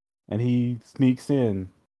 and he sneaks in,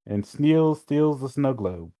 and steals the snow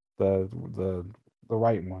globe, the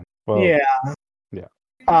right one. Well, Yeah. yeah.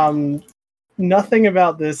 Nothing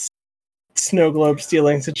about this snow globe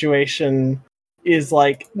stealing situation is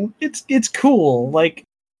like it's cool. Like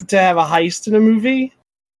to have a heist in a movie.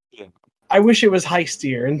 Yeah. I wish it was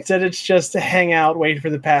heistier. Instead, it's just to hang out, wait for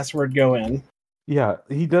the password, go in. Yeah,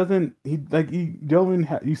 he doesn't. He like you don't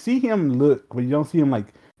even you see him look, but you don't see him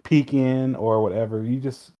like peek in or whatever. You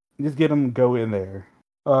just get him go in there.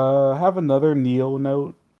 Have another Neil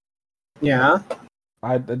note. Yeah.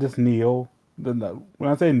 I just Neil. When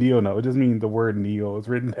I say Neil note, it just means the word Neil is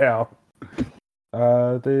written down.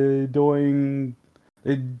 They're doing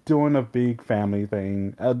a big family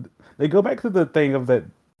thing. They go back to the thing of that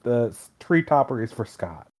the tree topper is for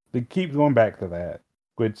Scott. They keep going back to that,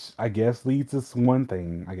 which I guess leads us one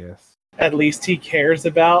thing. I guess. At least he cares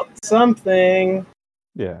about something.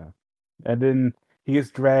 Yeah, and then he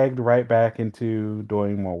gets dragged right back into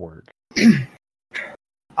doing more work.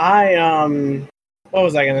 What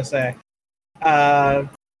was I gonna say? Dead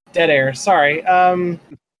air. Sorry.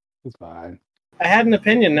 It's fine. I had an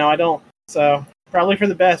opinion, now I don't. So probably for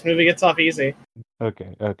the best. Movie gets off easy.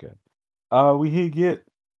 Okay. We get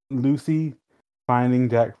Lucy finding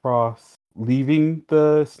Jack Frost leaving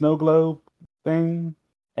the snow globe thing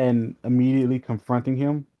and immediately confronting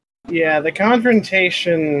him. Yeah, the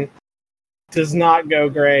confrontation does not go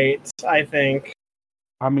great, I think.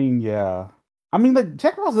 I mean, yeah. I mean, like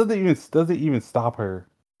Jack Frost doesn't even stop her.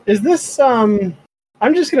 Is this I'm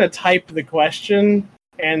just gonna type the question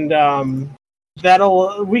and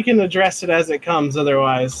we can address it as it comes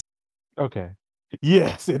otherwise. Okay.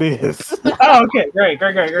 Yes, it is. Oh, okay, great.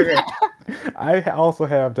 I also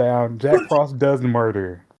have down Jack Frost does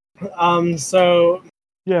murder. So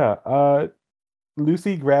Yeah,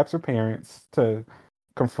 Lucy grabs her parents to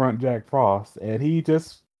confront Jack Frost, and he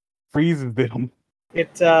just freezes them.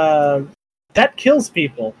 it that kills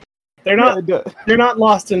people. They're not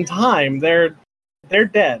lost in time. They're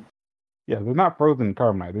dead. Yeah, they're not frozen in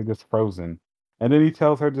carbonite. They're just frozen. And then he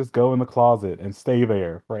tells her just go in the closet and stay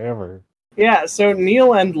there forever. Yeah, so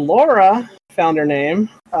Neil and Laura found her name.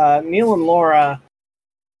 Neil and Laura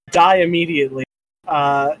die immediately.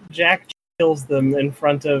 Jack kills them in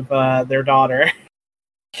front of their daughter.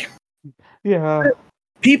 Yeah.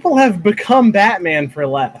 People have become Batman for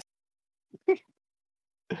less.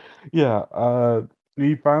 Yeah,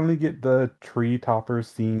 we finally get the tree topper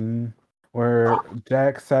scene where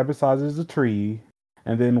Jack sabotages the tree,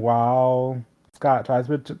 and then while Scott tries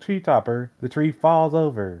with the tree topper, the tree falls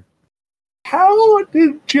over. How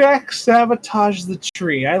did Jack sabotage the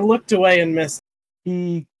tree? I looked away and missed.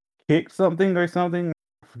 He kicked something or something.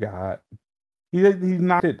 I forgot. He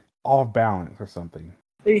knocked it off balance or something.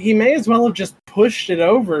 He may as well have just pushed it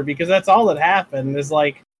over because that's all that happened. Is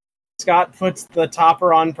like Scott puts the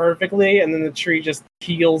topper on perfectly, and then the tree just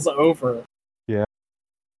keels over. Yeah.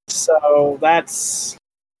 So that's.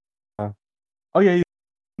 Oh yeah,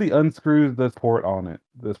 he unscrews the port on it.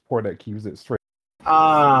 This port that keeps it straight.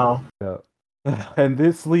 Oh. Yeah. And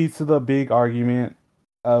this leads to the big argument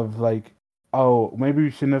of like, oh, maybe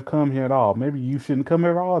we shouldn't have come here at all. Maybe you shouldn't come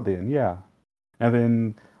here at all then, yeah. And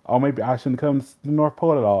then, oh, maybe I shouldn't come to the North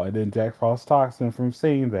Pole at all. And then Jack Frost talks him from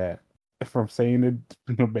saying it,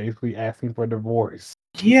 basically asking for divorce.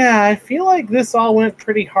 Yeah, I feel like this all went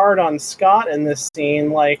pretty hard on Scott in this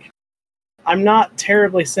scene. Like, I'm not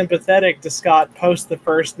terribly sympathetic to Scott post the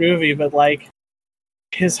first movie, but like,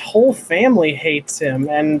 his whole family hates him,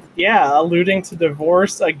 and yeah, alluding to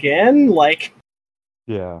divorce again, like,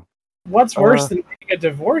 yeah, what's worse than being a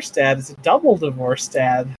divorce dad? It's a double divorce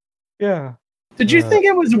dad. Yeah. Did you think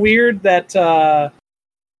it was weird that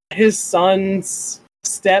his son's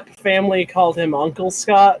step family called him Uncle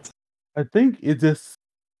Scott? I think it's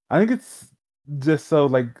just so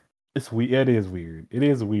like it's weird. It is weird. It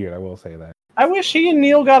is weird. I will say that. I wish he and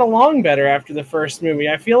Neil got along better after the first movie.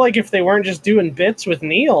 I feel like if they weren't just doing bits with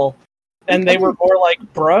Neil and they were more like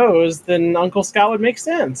bros, then Uncle Scott would make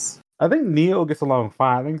sense. I think Neil gets along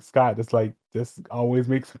fine. I think Scott just always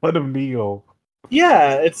makes fun of Neil.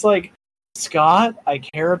 Yeah, it's like, Scott, I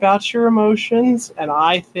care about your emotions, and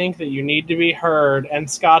I think that you need to be heard.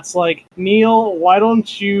 And Scott's like, Neil, why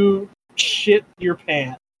don't you shit your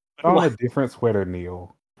pants? Put on a different sweater,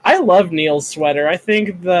 Neil. I love Neil's sweater. I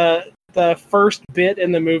think the first bit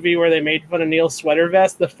in the movie where they made fun of Neil's sweater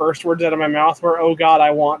vest, the first words out of my mouth were, "Oh God,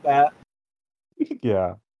 I want that."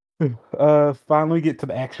 Yeah. Finally get to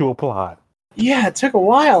the actual plot. Yeah, it took a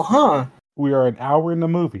while, huh? We are an hour in the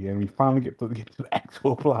movie, and we finally get to the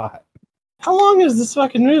actual plot. How long is this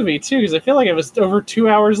fucking movie, too? Because I feel like it was over 2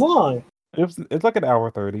 hours long. It's like an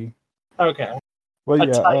hour 30. Okay. Well,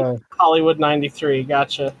 yeah. Hollywood 93,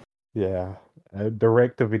 gotcha. Yeah.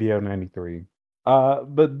 Direct to video 93.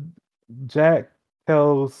 But Jack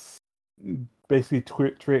tells basically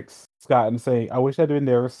tricks Scott and say, "I wish I'd been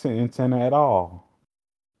there in Santa at all."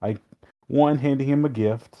 Like one handing him a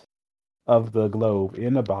gift of the globe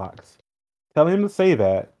in a box, telling him to say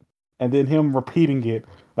that, and then him repeating it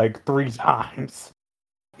like 3 times.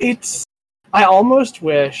 I almost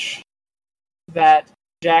wish that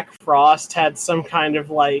Jack Frost had some kind of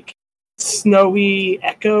like snowy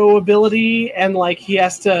echo ability, and like he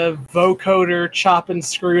has to vocoder chop and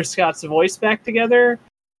screw Scott's voice back together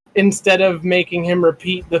instead of making him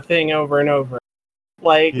repeat the thing over and over.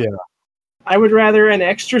 Like, Yeah. I would rather an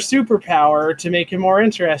extra superpower to make him more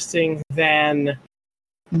interesting than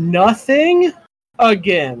nothing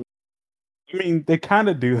again. I mean, they kind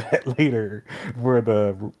of do that later for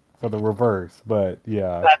the reverse, but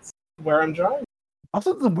yeah. That's where I'm drawing.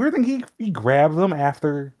 Also, the weird thing, he grabs them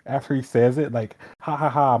after he says it, like, ha ha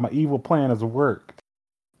ha, my evil plan has worked.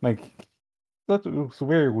 Like, it's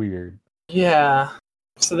very weird. Yeah.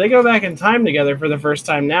 So they go back in time together for the first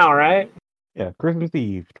time now, right? Yeah, Christmas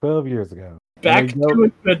Eve, 12 years ago. Back to a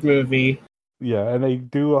good movie. Yeah, and they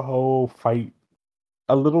do a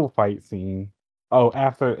little fight scene. Oh,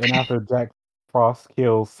 after Jack Frost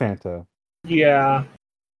kills Santa. Yeah.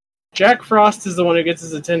 Jack Frost is the one who gets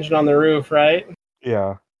his attention on the roof, right?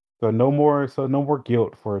 Yeah. So no more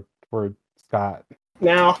guilt for Scott.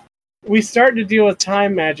 Now, we start to deal with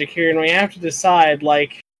time magic here, and we have to decide,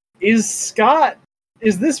 like, is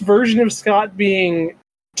this version of Scott being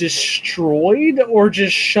destroyed or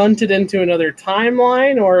just shunted into another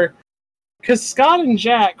timeline? Or because Scott and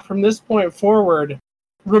Jack from this point forward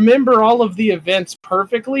remember all of the events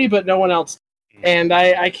perfectly, but no one else, and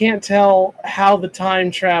I can't tell how the time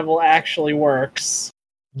travel actually works.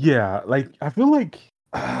 Yeah, like I feel like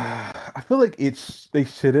they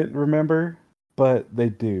shouldn't remember, but they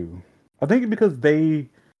do. I think because they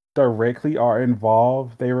directly are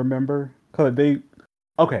involved, they remember.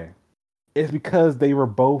 It's because they were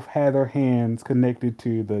both had their hands connected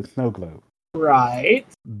to the snow globe. Right.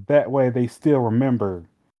 That way, they still remember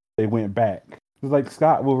they went back. It's like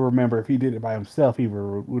Scott will remember if he did it by himself, he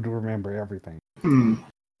would remember everything.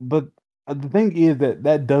 But the thing is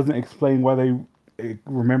that doesn't explain why they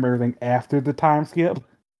remember everything after the time skip.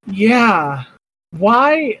 Yeah.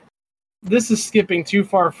 Why? This is skipping too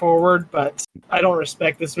far forward, but I don't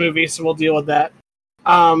respect this movie, so we'll deal with that.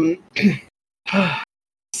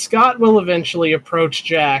 Scott will eventually approach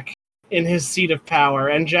Jack in his seat of power,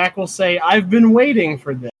 and Jack will say, "I've been waiting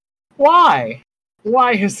for this." Why?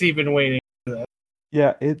 Why has he been waiting for this?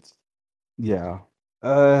 Yeah,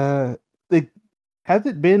 has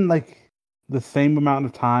it been like the same amount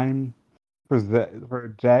of time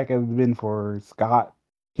for Jack as it's been for Scott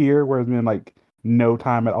here, where it's been like no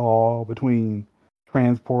time at all between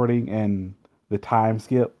transporting and the time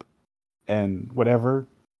skip and whatever?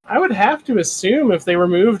 I would have to assume if they were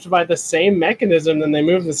moved by the same mechanism, then they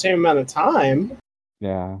moved the same amount of time.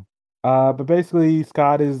 Yeah. But basically,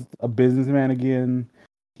 Scott is a businessman again.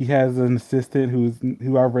 He has an assistant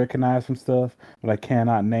who I recognize from stuff, but I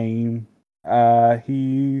cannot name.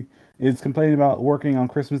 He is complaining about working on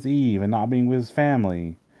Christmas Eve and not being with his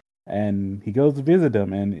family. And he goes to visit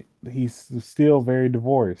them, and he's still very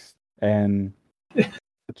divorced. And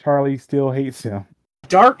Charlie still hates him.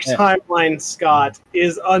 Dark Timeline Scott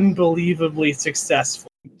is unbelievably successful.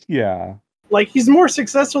 Yeah. Like, he's more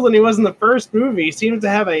successful than he was in the first movie. He seems to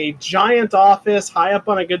have a giant office high up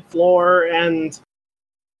on a good floor, and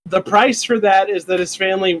the price for that is that his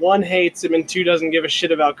family, 1, hates him, and 2, doesn't give a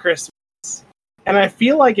shit about Christmas. And I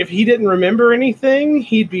feel like if he didn't remember anything,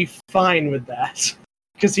 he'd be fine with that.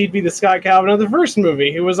 Because he'd be the Scott Calvin of the first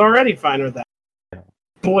movie, who was already fine with that.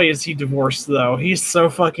 Boy, is he divorced, though. He's so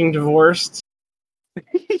fucking divorced.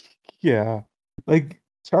 Yeah.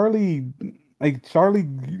 Charlie,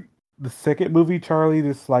 the second movie, Charlie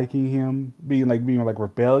disliking him, being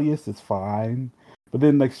rebellious is fine. But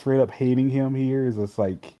then straight up hating him here is just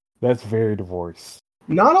that's very divorced.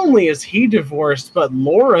 Not only is he divorced, but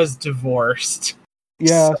Laura's divorced.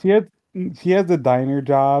 Yeah, she has a diner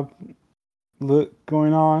job look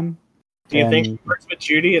going on. Do you think she works with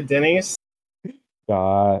Judy at Denny's?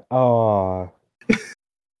 God. Oh.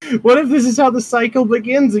 What if this is how the cycle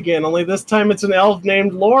begins again? Only this time it's an elf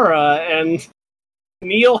named Laura, and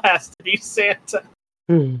Neil has to be Santa.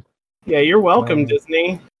 Yeah, you're welcome,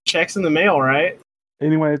 Disney. Checks in the mail, right?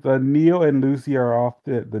 Anyways, Neil and Lucy are off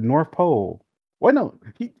the North Pole. Wait, no,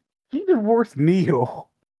 he divorced Neil.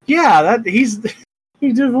 Yeah,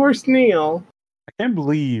 he divorced Neil. I can't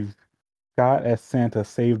believe Scott as Santa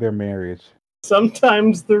saved their marriage.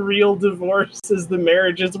 Sometimes the real divorce is the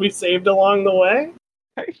marriages we saved along the way.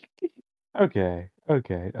 Okay.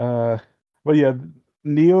 But yeah,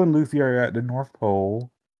 Neil and Lucy are at the North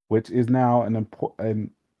Pole which is now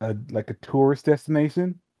like a tourist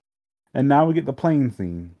destination. And now we get the plane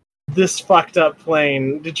scene. This fucked up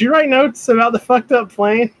plane. Did you write notes about the fucked up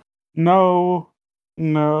plane? No.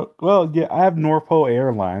 Well, yeah, I have North Pole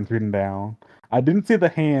Airlines written down. I didn't see the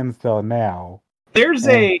hands till now. There's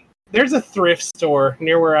a thrift store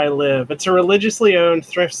near where I live. It's a religiously owned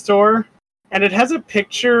thrift store, and it has a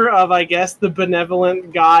picture of, I guess, the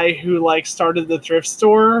benevolent guy who like started the thrift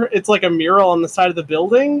store. It's like a mural on the side of the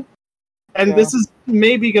building. And this is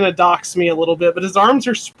maybe going to dox me a little bit, but his arms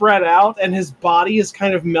are spread out and his body is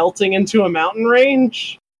kind of melting into a mountain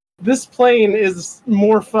range. This plane is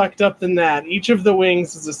more fucked up than that. Each of the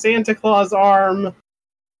wings is a Santa Claus arm.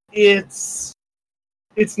 It's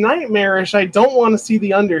nightmarish. I don't want to see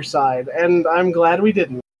the underside, and I'm glad we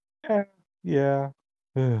didn't. Yeah.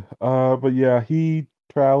 But yeah, he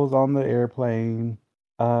travels on the airplane.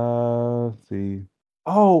 Let's see.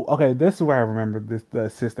 Oh, okay. This is where I remember the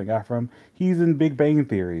assistant guy from. He's in Big Bang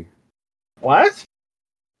Theory. What?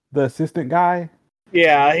 The assistant guy?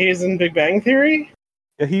 Yeah, he's in Big Bang Theory?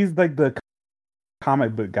 Yeah, he's like the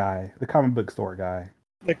comic book guy, the comic book store guy.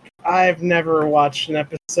 I've never watched an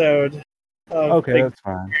episode of Okay, Big that's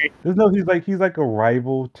fine. He's like a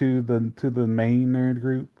rival to the main nerd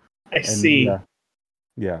group. I see.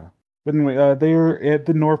 Yeah. But anyway, they're at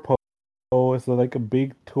the North Pole. It's like a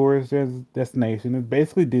big tourist destination. It's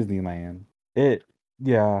basically Disneyland.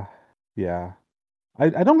 Yeah. I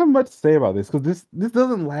don't have much to say about this because this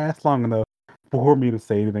doesn't last long enough for me to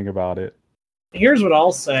say anything about it. Here's what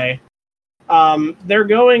I'll say. They're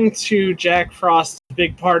going to Jack Frost's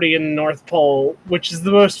big party in the North Pole, which is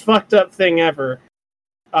the most fucked up thing ever.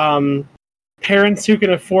 Parents who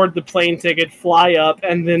can afford the plane ticket fly up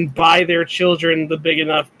and then buy their children the big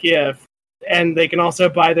enough gift. And they can also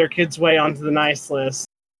buy their kids' way onto the nice list.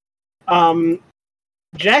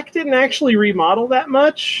 Jack didn't actually remodel that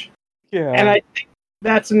much. Yeah. And I think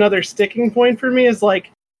that's another sticking point for me is like,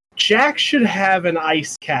 Jack should have an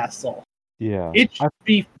ice castle. Yeah. It should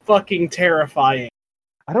be fucking terrifying.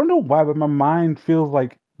 I don't know why, but my mind feels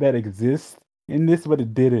like that exists in this, but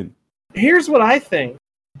it didn't. Here's what I think.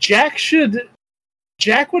 Jack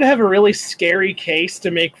would have a really scary case to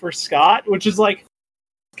make for Scott, which is like,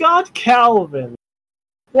 Scott Calvin,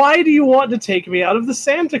 why do you want to take me out of the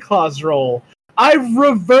Santa Claus role? I've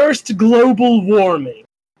reversed global warming.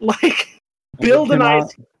 Like, build an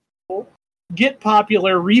ice castle, get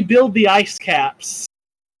popular, rebuild the ice caps.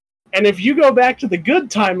 And if you go back to the good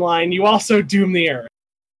timeline, you also doom the Earth.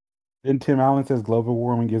 Then Tim Allen says global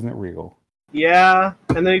warming isn't real. Yeah,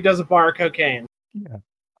 and then he does a bar of cocaine. Yeah.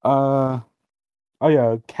 Oh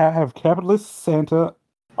yeah, have capitalist Santa.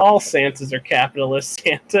 All Santas are capitalist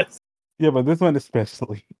Santas. Yeah, but this one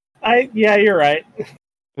especially. Yeah, you're right.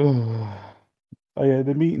 Oh yeah,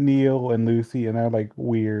 they meet Neil and Lucy, and they're like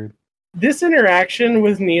weird. This interaction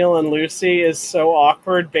with Neil and Lucy is so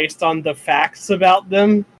awkward based on the facts about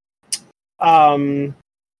them.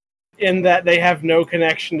 In that they have no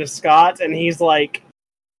connection to Scott, and he's like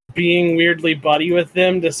being weirdly buddy with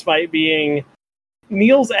them despite being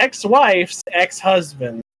Neil's ex-wife's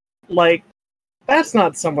ex-husband. Like, that's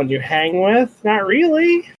not someone you hang with. Not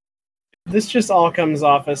really. This just all comes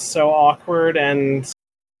off as so awkward and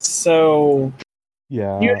so...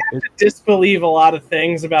 Yeah. You have to disbelieve a lot of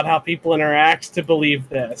things about how people interact to believe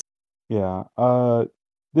this. Yeah.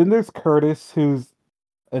 Then there's Curtis, who's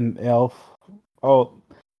an elf. Oh,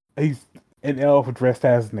 he's an elf dressed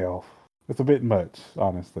as an elf. It's a bit much,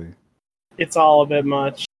 honestly. It's all a bit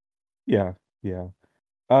much. Yeah.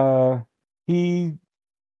 He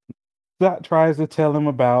tries to tell him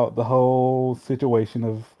about the whole situation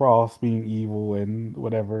of Frost being evil and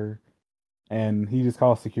whatever, and he just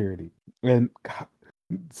calls security. And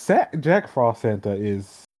Jack Frost Santa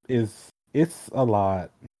is it's a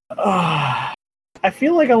lot. I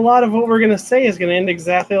feel like a lot of what we're gonna say is gonna end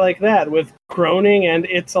exactly like that, with groaning and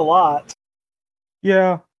it's a lot.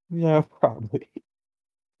 Yeah, probably.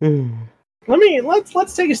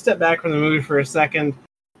 Let's take a step back from the movie for a second.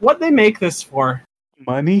 What they make this for?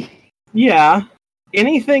 Money? Yeah.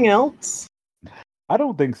 Anything else? I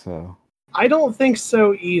don't think so. I don't think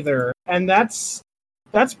so either. And that's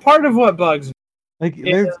part of what bugs me. Like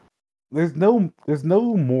there's no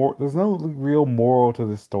real moral to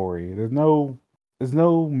this story. There's no what's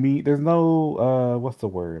the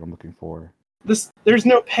word I'm looking for? There's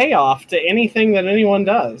no payoff to anything that anyone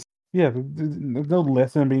does. Yeah, there's no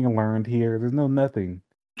lesson being learned here. There's no nothing.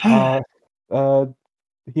 He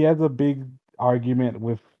has a big argument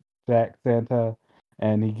with Jack Santa,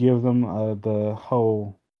 and he gives him the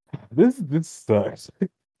whole. This sucks.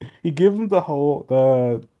 He gives him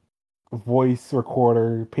the voice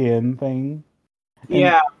recorder pin thing.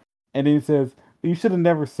 Yeah, And then he says, "You should have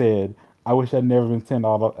never said, I wish I'd never been sent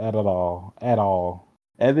at all.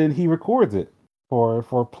 And then he records it for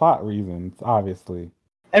plot reasons, obviously.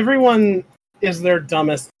 Everyone is their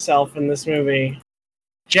dumbest self in this movie.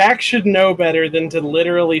 Jack should know better than to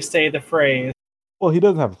literally say the phrase. Well, he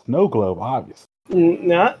doesn't have a snow globe, obviously.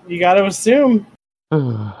 No, you gotta assume.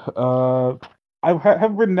 I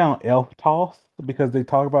have written down Elf Toss because they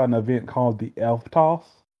talk about an event called the Elf Toss.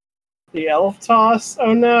 The elf toss?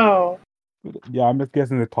 Oh no. Yeah, I'm just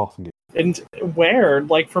guessing they're tossing it. And where?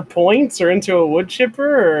 Like for points or into a wood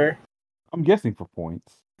chipper? Or I'm guessing for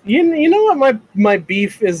points. you know what my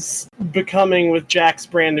beef is becoming with Jack's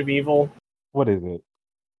brand of evil? What is it?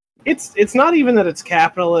 It's not even that it's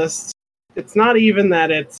capitalist. It's not even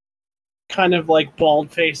that it's kind of like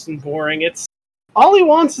bald-faced and boring. It's all he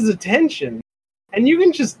wants is attention. And you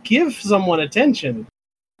can just give someone attention.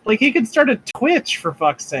 Like he could start a Twitch for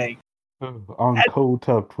fuck's sake. On Cold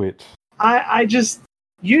Tub Twitch. I just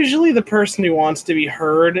usually the person who wants to be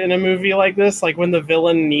heard in a movie like this, like when the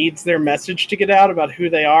villain needs their message to get out about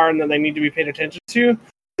who they are and that they need to be paid attention to.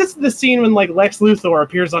 This is the scene when like Lex Luthor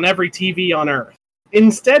appears on every TV on Earth.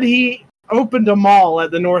 Instead, he opened a mall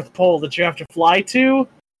at the North Pole that you have to fly to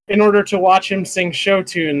in order to watch him sing show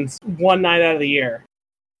tunes one night out of the year.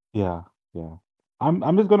 Yeah.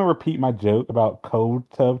 I'm just gonna repeat my joke about Cold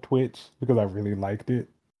Tub Twitch because I really liked it.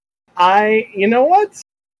 You know what?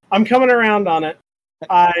 I'm coming around on it.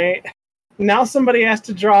 Now somebody has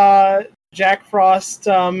to draw Jack Frost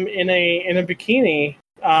in a bikini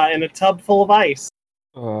in a tub full of ice.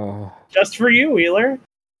 Just for you, Wheeler.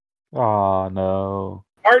 Oh no.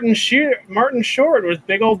 Martin Short with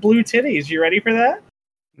big old blue titties. You ready for that?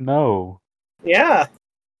 No. Yeah.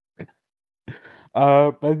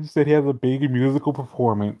 As you said, he has a big musical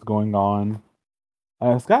performance going on.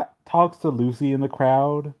 Scott talks to Lucy in the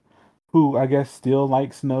crowd, who I guess still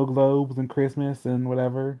likes snow globes and Christmas and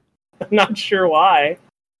whatever. I'm not sure why.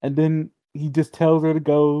 And then he just tells her to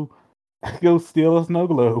go steal a snow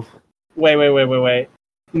globe. Wait.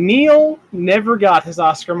 Neil never got his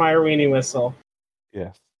Oscar Mayer weenie whistle.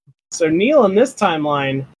 Yes. So Neil in this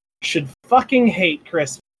timeline should fucking hate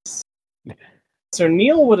Christmas. So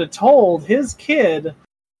Neil would have told his kid,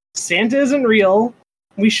 Santa isn't real,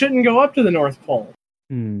 we shouldn't go up to the North Pole.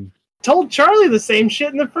 Told Charlie the same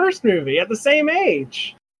shit in the first movie at the same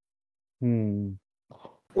age.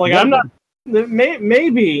 Like, I'm not...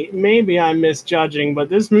 Maybe I'm misjudging, but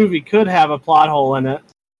this movie could have a plot hole in it.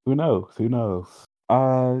 Who knows?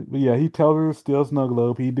 But yeah, he tells her to steal snow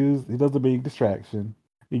globe. He does a big distraction.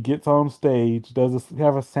 He gets on stage,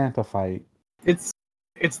 have a Santa fight.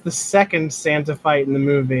 It's the second Santa fight in the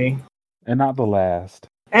movie. And not the last.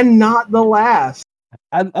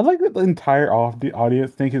 I like that the entire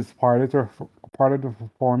audience think it's part of the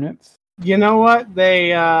performance. You know what?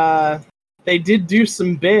 They did do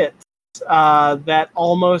some bits that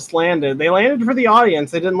almost landed. They landed for the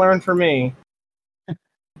audience. They didn't learn for me.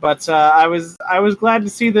 But I was glad to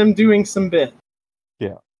see them doing some bits.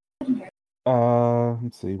 Yeah.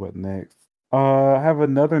 Let's see what next. I have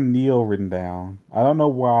another Neil written down. I don't know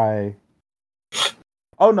why.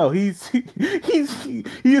 Oh no, he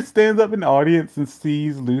just stands up in the audience and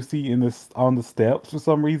sees Lucy on the steps for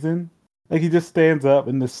some reason. Like he just stands up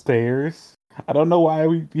in the stairs. I don't know why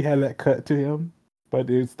we had that cut to him, but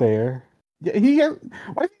it's there. Yeah,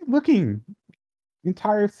 why is he looking? The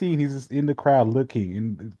entire scene, he's just in the crowd looking,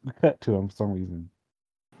 and cut to him for some reason.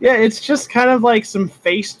 Yeah, it's just kind of like some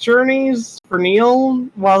face journeys for Neil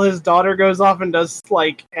while his daughter goes off and does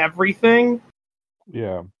like everything.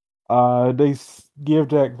 Yeah. They give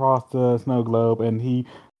Jack Frost a snow globe, and he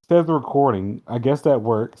says the recording. I guess that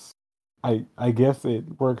works. I guess it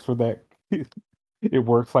works for that. It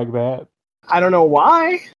works like that. I don't know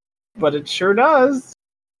why, but it sure does.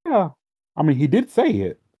 Yeah. I mean, he did say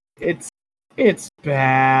it. It's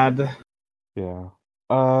bad. Yeah.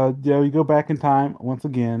 Yeah, we go back in time once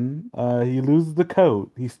again. He loses the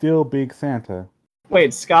coat. He's still Big Santa.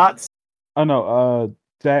 Wait, Scott's? Oh no,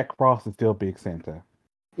 Jack Frost is still Big Santa.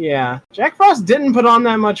 Yeah. Jack Frost didn't put on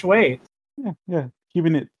that much weight. Yeah.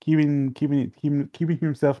 Keeping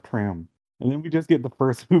himself trim. And then we just get the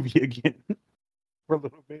first movie again for a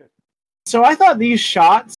little bit. So I thought these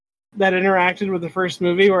shots that interacted with the first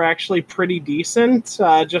movie were actually pretty decent,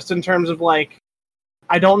 just in terms of like,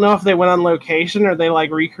 I don't know if they went on location or they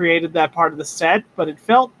like recreated that part of the set, but it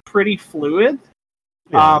felt pretty fluid.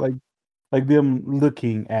 Yeah, like them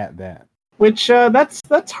looking at that. Which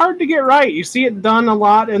that's hard to get right. You see it done a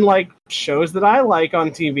lot in like shows that I like on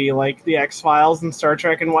TV, like the X-Files and Star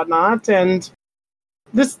Trek and whatnot, and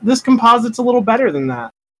this composite's a little better than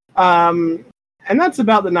that. And that's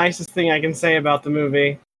about the nicest thing I can say about the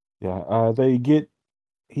movie. Yeah, they get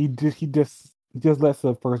he just lets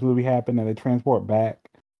the first movie happen, and they transport back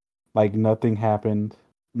like nothing happened.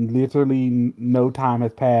 Literally, no time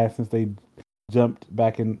has passed since they jumped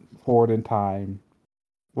back and forward in time.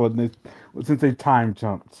 Well, since they time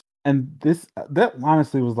jumped, and that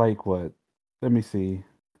honestly was like what? Let me see.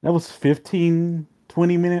 That was 15,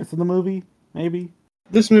 20 minutes of the movie, maybe.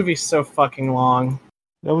 This movie's so fucking long.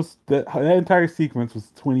 That entire sequence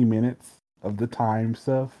was 20 minutes of the time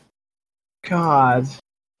stuff. God.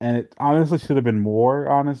 And it honestly should have been more,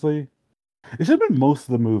 honestly. It should have been most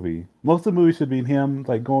of the movie. Most of the movie should be him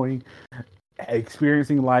like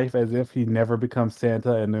experiencing life as if he never becomes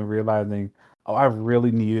Santa and then realizing, oh, I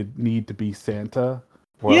really need to be Santa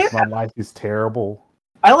or else my life is terrible.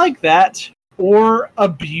 I like that. Or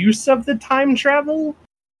abuse of the time travel,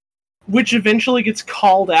 which eventually gets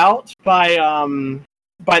called out by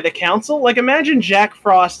the council. Like, imagine Jack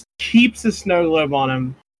Frost keeps a snow globe on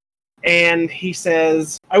him, and he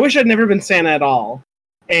says, I wish I'd never been Santa at all.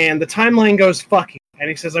 And the timeline goes fucking. And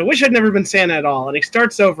he says, I wish I'd never been Santa at all. And he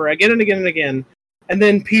starts over again and again and again. And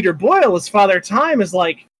then Peter Boyle, his Father Time, is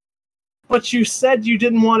like, but you said you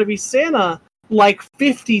didn't want to be Santa like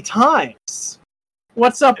 50 times.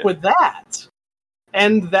 What's up with that?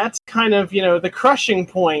 And that's kind of, the crushing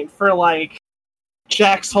point for, like,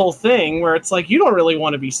 Jack's whole thing, where it's like, you don't really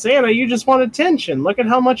want to be Santa, you just want attention. Look at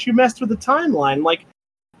how much you messed with the timeline. Like,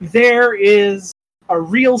 there is a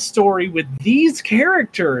real story with these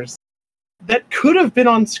characters that could have been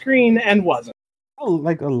on screen and wasn't.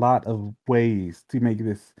 Like a lot of ways to make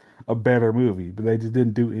this a better movie, but they just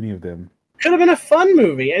didn't do any of them. Could have been a fun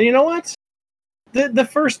movie. And you know what? The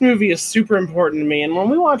first movie is super important to me, and when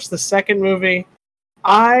we watched the second movie,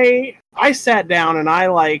 I sat down and I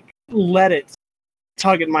let it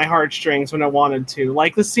tug at my heartstrings when I wanted to.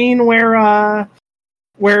 Like the scene where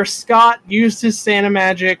Scott used his Santa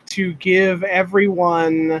magic to give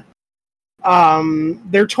everyone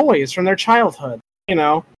their toys from their childhood.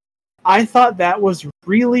 I thought that was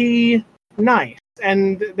really nice.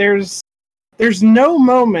 And there's no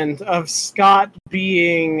moment of Scott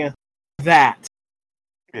being that.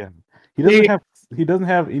 Yeah. He doesn't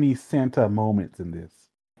have any Santa moments in this.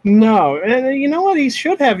 No, and you know what? He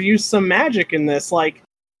should have used some magic in this. Like,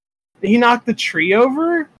 he knocked the tree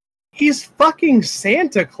over. He's fucking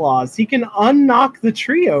Santa Claus. He can unknock the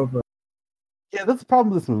tree over. Yeah, that's the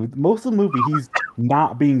problem with this movie. Most of the movie, he's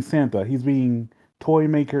not being Santa. He's being toy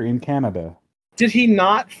maker in Canada. Did he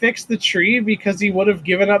not fix the tree because he would have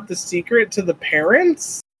given up the secret to the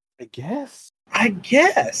parents? I guess.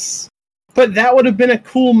 But that would have been a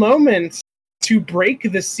cool moment to break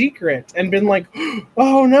the secret and been like,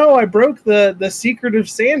 oh no, I broke the secret of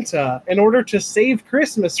Santa in order to save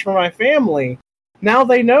Christmas for my family. Now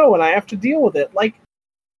they know and I have to deal with it. Like,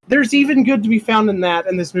 there's even good to be found in that,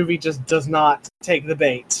 and this movie just does not take the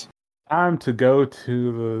bait. Time to go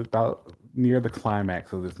to about near the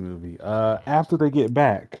climax of this movie. After they get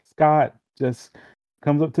back, Scott just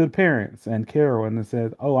comes up to the parents and Carol and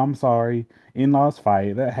says, oh, I'm sorry, in-laws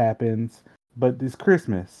fight, that happens, but it's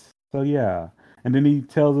Christmas, so yeah. And then he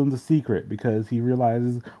tells them the secret because he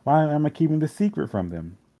realizes, why am I keeping the secret from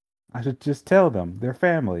them? I should just tell them, they're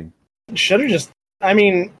family. Should have just,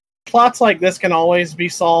 plots like this can always be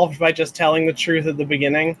solved by just telling the truth at the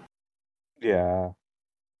beginning. Yeah.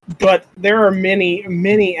 But there are many,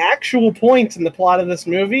 many actual points in the plot of this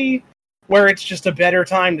movie where it's just a better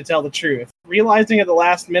time to tell the truth. Realizing at the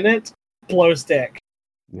last minute blows dick.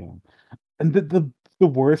 Yeah. And the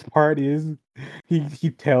worst part is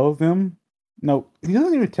he tells them. No, he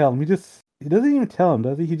doesn't even tell them. He doesn't even tell them,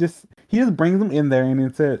 does he? He just brings them in there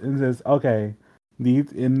and says, okay,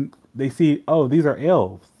 they see, oh, these are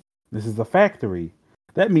elves. This is a factory.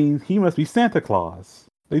 That means he must be Santa Claus.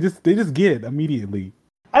 They just get it immediately.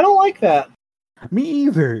 I don't like that. Me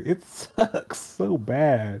either. It sucks so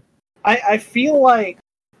bad. I feel like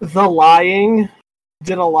the lying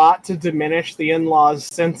did a lot to diminish the in-laws'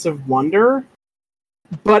 sense of wonder.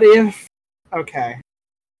 But okay,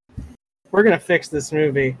 we're gonna fix this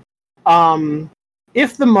movie.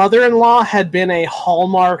 If the mother-in-law had been a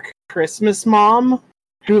Hallmark Christmas mom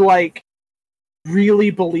who really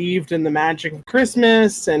believed in the magic of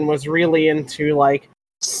Christmas and was really into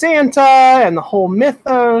Santa and the whole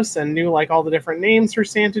mythos and knew all the different names for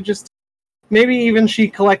Santa, just maybe even she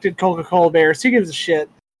collected Coca-Cola bears, who gives a shit?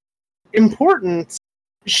 Important,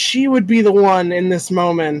 she would be the one in this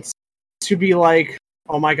moment to be like,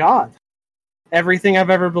 oh my god, everything I've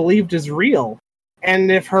ever believed is real.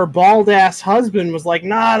 And if her bald-ass husband was like,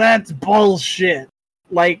 nah, that's bullshit,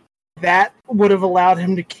 that would have allowed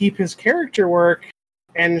him to keep his character work,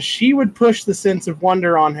 and she would push the sense of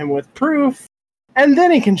wonder on him with proof, and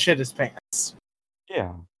then he can shit his pants.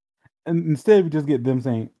 Yeah. And instead, we just get them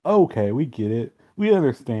saying, "Okay, we get it, we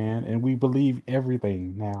understand, and we believe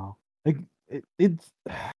everything now." Like it's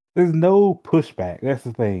there's no pushback. That's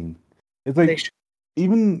the thing. It's They like sh-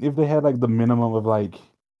 even if they had like the minimum of like,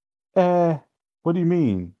 what do you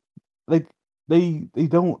mean? Like they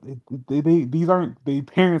don't they these aren't the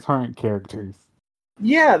parents aren't characters.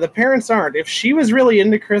 yeah, the parents aren't. If she was really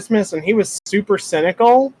into Christmas and he was super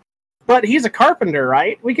cynical, but he's a carpenter,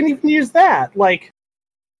 right? We can even use that. Like,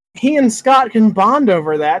 he and Scott can bond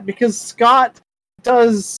over that because Scott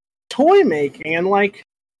does toy making and, like,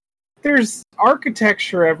 there's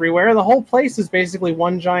architecture everywhere. The whole place is basically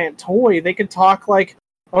one giant toy. They could talk like,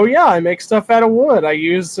 oh yeah, I make stuff out of wood. I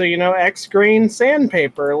use, X grain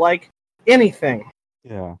sandpaper. Like, anything.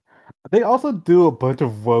 Yeah. They also do a bunch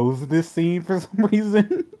of woes in this scene for some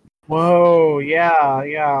reason. Whoa,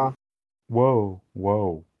 yeah. Whoa,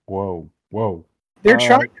 whoa, whoa, whoa. They're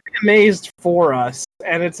trying to be amazed for us,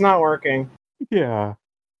 and it's not working. Yeah.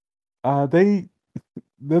 They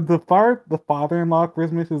the father-in-law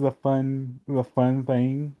Christmas is a fun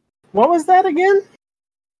thing. What was that again?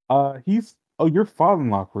 He's your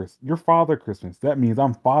father-in-law your father Christmas. That means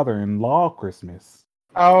I'm father-in-law Christmas.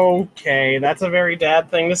 Okay, that's a very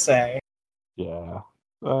dad thing to say. Yeah.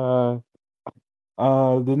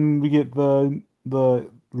 Then we get the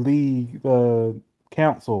league, the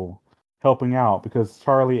council helping out because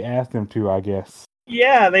Charlie asked them to, I guess.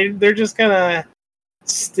 Yeah, they're just kind of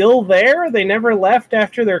still there. They never left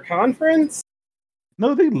after their conference.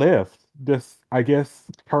 No, they left. Just I guess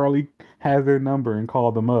Charlie has their number and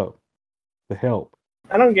called them up to help.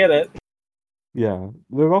 I don't get it. Yeah.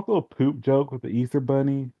 There's also a poop joke with the Easter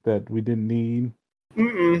bunny that we didn't need.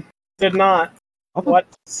 Did not. Although, What?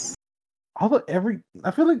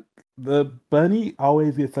 I feel like the bunny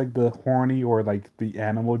always gets like the horny or like the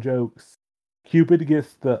animal jokes. Cupid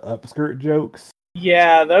gets the upskirt jokes.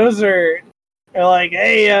 Yeah, those are like,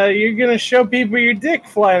 hey, you're gonna show people your dick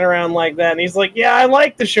flying around like that, and he's like, yeah, I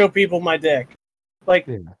like to show people my dick. Like,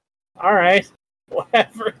 Yeah. all right,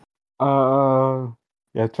 whatever.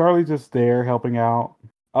 Yeah, Charlie's just there helping out.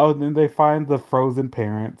 Oh, and then they find the frozen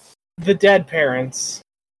parents. The dead parents.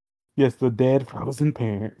 Yes, the dead frozen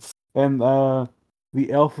parents. And the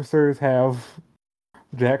Elficers have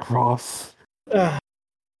Jack Frost. Ugh,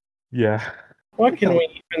 Yeah. what can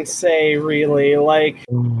we even say, really? Like,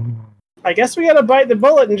 I guess we gotta bite the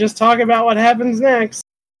bullet and just talk about what happens next.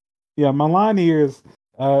 Yeah, my line here is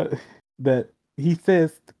that he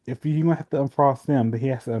says if you have to unfrost them, then he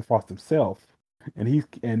has to unfrost himself. And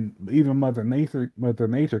even Mother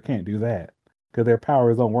Nature can't do that because their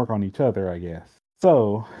powers don't work on each other, I guess.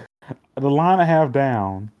 So the line I have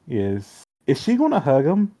down is she gonna hug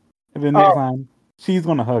him? And then next time she's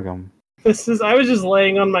gonna hug him. I was just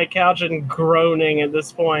laying on my couch and groaning at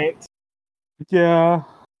this point. Yeah.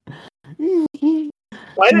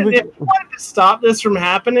 Why didn't if he wanted to stop this from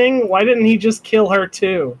happening, why didn't he just kill her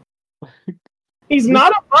too? He's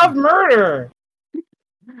not above murder.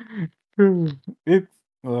 It's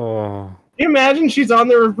Can you imagine she's on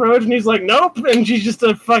the reproach and he's like, nope, and she's just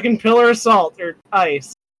a fucking pillar of salt or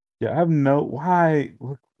ice. yeah, I have no why.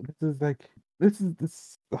 Look,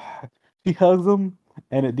 this. She hugs him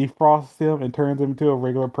and it defrosts him and turns him into a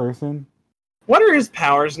regular person. What are his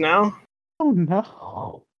powers now? Oh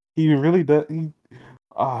no, he really does. He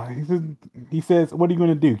says, "What are you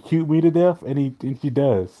gonna do? Cute me to death?" And she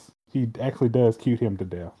does. She actually does cute him to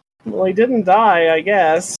death. Well, he didn't die, I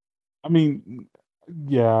guess. I mean,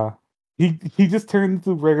 yeah, he just turned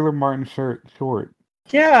into regular Martin Short.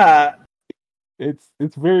 Yeah.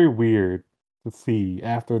 It's very weird to see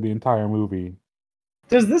after the entire movie.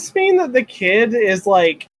 Does this mean that the kid is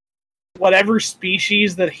like whatever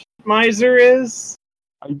species that Heat Miser is?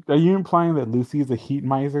 Are you implying that Lucy is a heat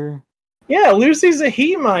miser? Yeah, Lucy's a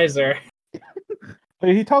Heat Miser.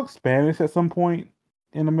 He talks Spanish at some point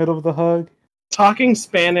in the middle of the hug. Talking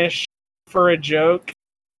Spanish for a joke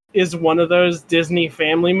is one of those Disney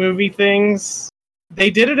family movie things.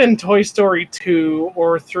 They did it in Toy Story 2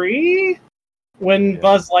 or 3 when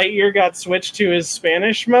Buzz Lightyear got switched to his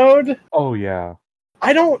Spanish mode. Oh yeah.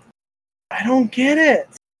 I don't get it.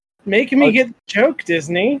 Making me get the joke,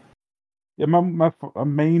 Disney. Yeah, my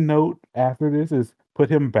main note after this is put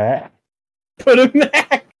him back. Put him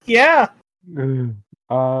back. Yeah. And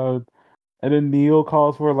then Neil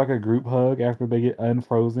calls for like a group hug after they get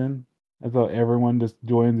unfrozen. And so everyone just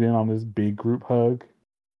joins in on this big group hug.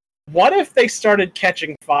 What if they started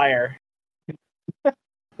catching fire?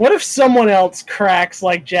 What if someone else cracks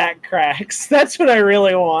like Jack cracks? That's what I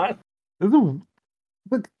really want. There's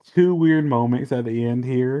like two weird moments at the end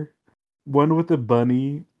here. One with the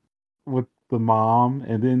bunny with the mom,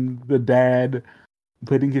 and then the dad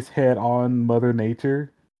putting his head on Mother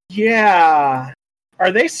Nature. Yeah.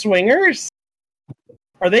 Are they swingers?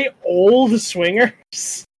 Are they old swingers?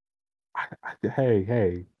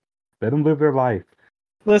 Hey, let them live their life.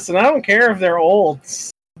 Listen, I don't care if they're old,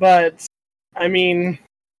 but I mean,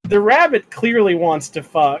 the rabbit clearly wants to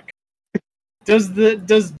fuck. Does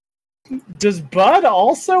Bud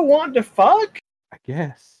also want to fuck? I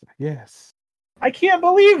guess. I can't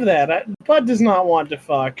believe that. Bud does not want to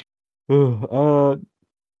fuck. Then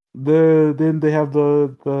they have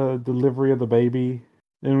the delivery of the baby.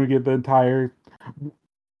 Then we get the entire.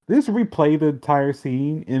 This replay the entire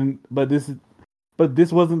scene, but this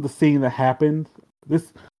wasn't the scene that happened.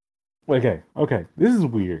 Okay. This is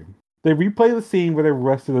weird. They replay the scene where they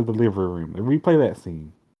rushed to the delivery room. They replay that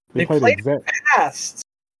scene. They played fast.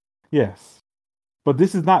 Yes, but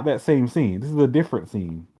this is not that same scene. This is a different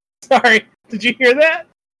scene. Sorry, did you hear that?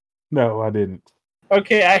 No, I didn't.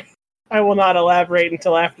 Okay, I will not elaborate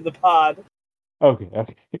until after the pod. Okay.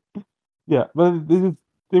 Yeah, but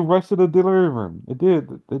they rushed to the delivery room. It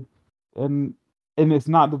did, and it's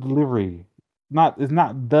not the delivery. It's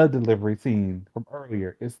not the delivery scene from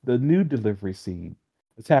earlier. It's the new delivery scene.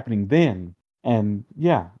 It's happening then, and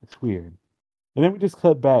yeah, it's weird. And then we just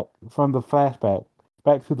cut back from the flashback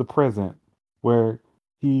back to the present, where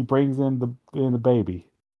he brings in the baby.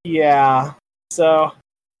 Yeah. So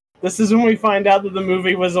this is when we find out that the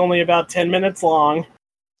movie was only about 10 minutes long.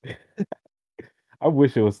 I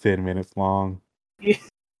wish it was 10 minutes long. If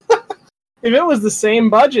it was the same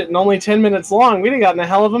budget and only 10 minutes long, we'd have gotten a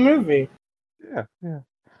hell of a movie. Yeah.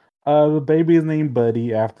 The baby is named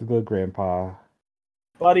Buddy after the grandpa.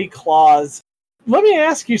 Buddy Claus. Let me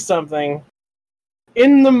ask you something.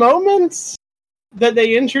 In the moments that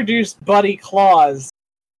they introduced Buddy Claus,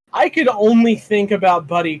 I could only think about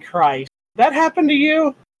Buddy Christ. That happened to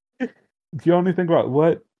you? Do you only think about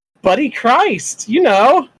what? Buddy Christ, you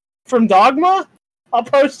know, from Dogma. I'll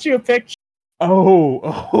post you a picture.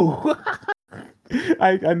 Oh.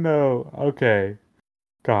 I know. Okay.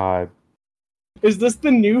 God. Is this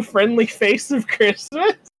the new friendly face of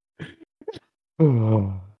Christmas?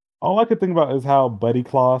 All I could think about is how Buddy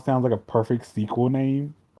Claus sounds like a perfect sequel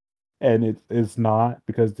name. And it's not,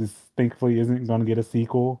 because this thankfully isn't going to get a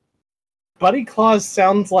sequel. Buddy Claus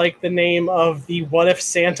sounds like the name of the What If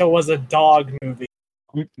Santa Was a Dog movie.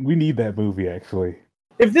 We need that movie, actually.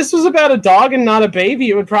 If this was about a dog and not a baby,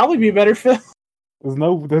 it would probably be a better film. There's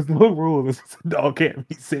no rule this dog can't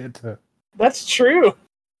be Santa. That's true.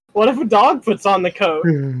 What if a dog puts on the coat?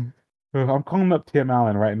 I'm calling up Tim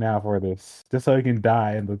Allen right now for this, just so he can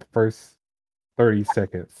die in the first 30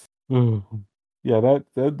 seconds. Yeah,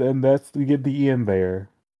 that's you get the end there.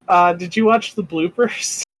 Did you watch the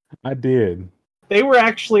bloopers? I did. They were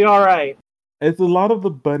actually alright. It's a lot of the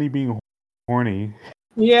bunny being horny.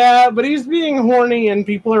 Yeah, but he's being horny and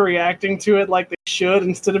people are reacting to it like they should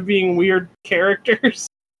instead of being weird characters.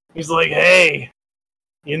 He's like, hey,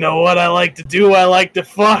 you know what I like to do? I like to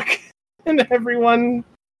fuck. And everyone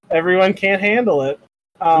can't handle it.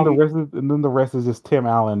 And then the rest is just Tim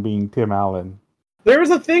Allen being Tim Allen. There was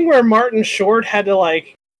a thing where Martin Short had to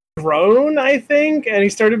groan, I think, and he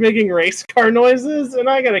started making race car noises, and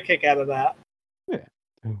I got a kick out of that.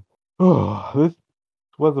 Yeah. Oh, this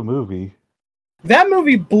was a movie. That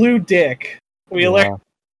movie blew dick, Wheeler.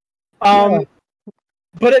 Yeah.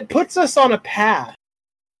 But it puts us on a path.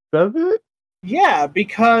 Does it? Yeah,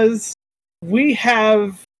 because we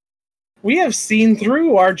have seen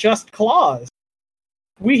through our Just Claus.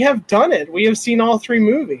 We have done it. We have seen all 3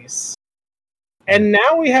 movies. And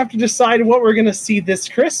now we have to decide what we're going to see this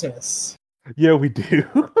Christmas. Yeah, we do.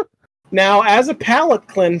 Now, as a palate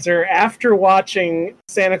cleanser, after watching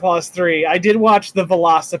Santa Claus 3, I did watch The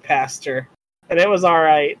Velocipaster. And it was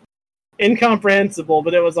alright. Incomprehensible,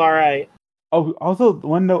 but it was alright. Oh, also,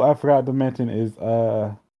 one note I forgot to mention is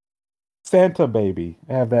Santa Baby.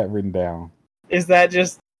 I have that written down. Is that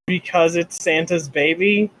just because it's Santa's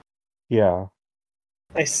baby? Yeah.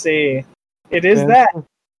 I see. It is that.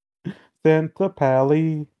 Santa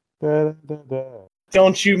Pally. Da, da, da.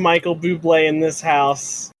 Don't you Michael Bublé in this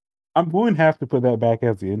house. I'm going to have to put that back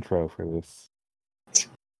as the intro for this.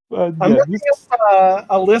 I'm looking up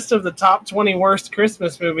a list of the top 20 worst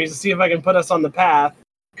Christmas movies to see if I can put us on the path.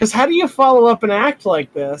 Because how do you follow up an act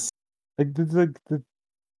like this? There's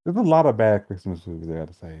a lot of bad Christmas movies, I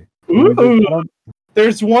gotta say. Ooh,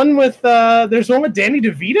 there's one with Danny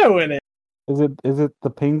DeVito in it. Is it the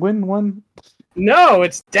Penguin one? No,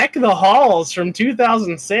 it's Deck the Halls from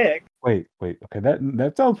 2006. Wait. Okay,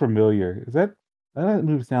 that sounds familiar. That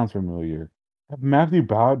movie sounds familiar. Matthew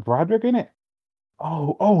Broderick in it?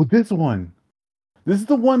 Oh, this one. This is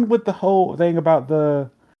the one with the whole thing about the.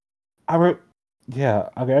 I wrote. Yeah,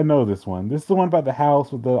 okay, I know this one. This is the one about the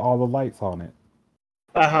house with all the lights on it.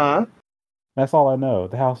 Uh-huh. That's all I know.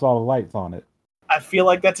 The house with all the lights on it. I feel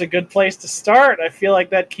like that's a good place to start. I feel like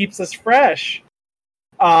that keeps us fresh.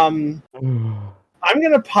 I'm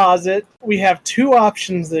going to posit we have two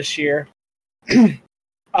options this year.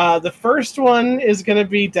 The first one is going to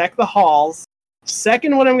be Deck the Halls.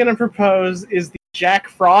 Second one I'm going to propose is the Jack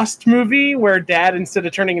Frost movie where Dad, instead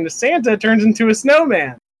of turning into Santa, turns into a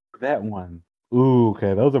snowman. That one. Ooh,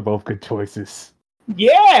 okay, those are both good choices.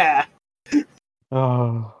 Yeah!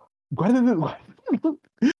 Why did it?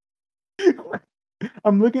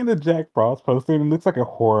 I'm looking at the Jack Frost poster and it looks like a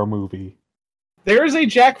horror movie. There's a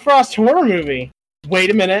Jack Frost horror movie. Wait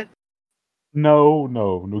a minute. No,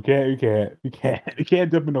 you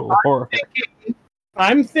can't jump into horror.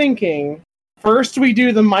 I'm thinking first we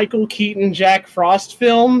do the Michael Keaton Jack Frost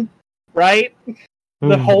film, right?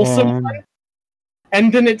 The wholesome one.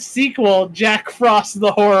 And then its sequel, Jack Frost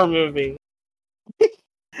the horror movie.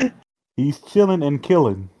 He's chilling and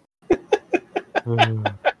killing.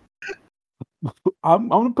 I'm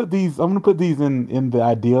gonna put these in the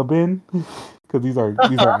idea bin because these are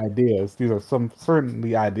ideas. These are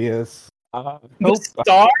certainly ideas. The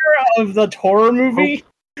star of the horror movie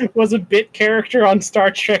was a bit character on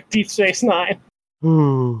Star Trek Deep Space Nine.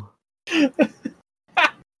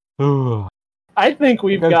 I think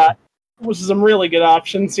we've got some really good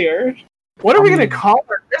options here. What are we going to call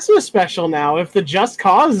our Christmas special now if the Just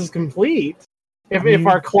Cause is complete? If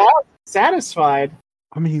our clause is satisfied?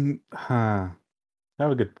 I mean, that's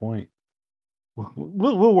a good point.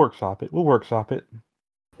 We'll workshop it.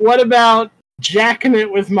 What about jacking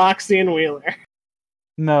it with Moxie and Wheeler?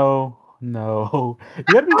 No. We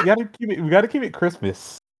gotta keep it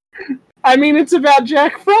Christmas. I mean, it's about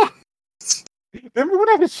Jack Frost. Then we're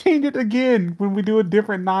gonna have to change it again when we do a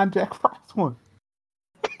different non-Jack Frost one.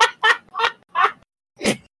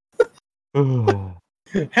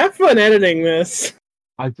 Have fun editing this.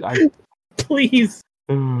 Please.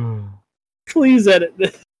 Please edit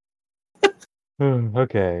this.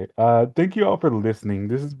 Okay. Thank you all for listening.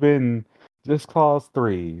 This has been Just Cause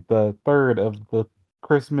 3, the third of the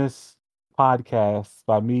Christmas podcasts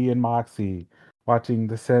by me and Moxie watching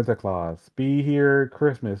the Santa Claus. Be here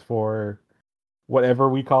Christmas for whatever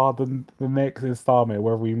we call the next installment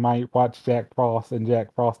where we might watch Jack Frost and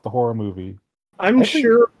Jack Frost the horror movie.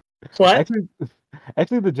 Sure. What?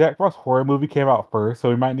 Actually, the Jack Frost horror movie came out first, so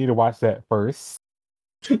we might need to watch that first.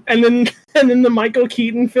 And then the Michael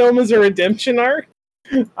Keaton film is a redemption arc.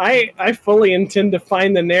 I fully intend to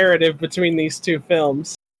find the narrative between these two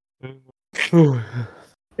films.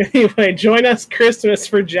 Anyway, join us Christmas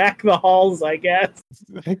for Jack the Halls, I guess.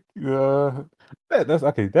 That's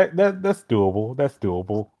okay. That's doable. That's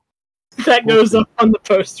doable. That goes up on the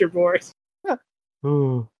poster board.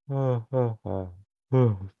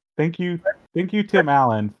 Thank you, Tim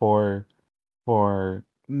Allen, for.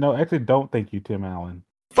 No, actually, don't thank you, Tim Allen.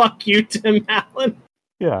 Fuck you, Tim Allen.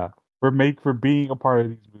 Yeah, for being a part of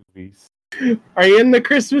these movies. Are you in the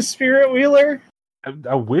Christmas spirit, Wheeler?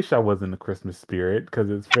 I wish I was in the Christmas spirit because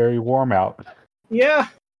it's very warm out. Yeah,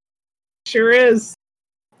 sure is.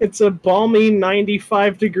 It's a balmy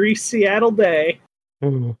 95-degree Seattle day.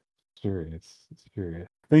 Sure is.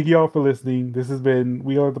 Thank you all for listening. This has been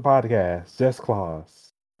We Are the Podcast, Just Claus.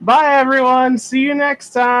 Bye, everyone. See you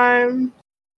next time.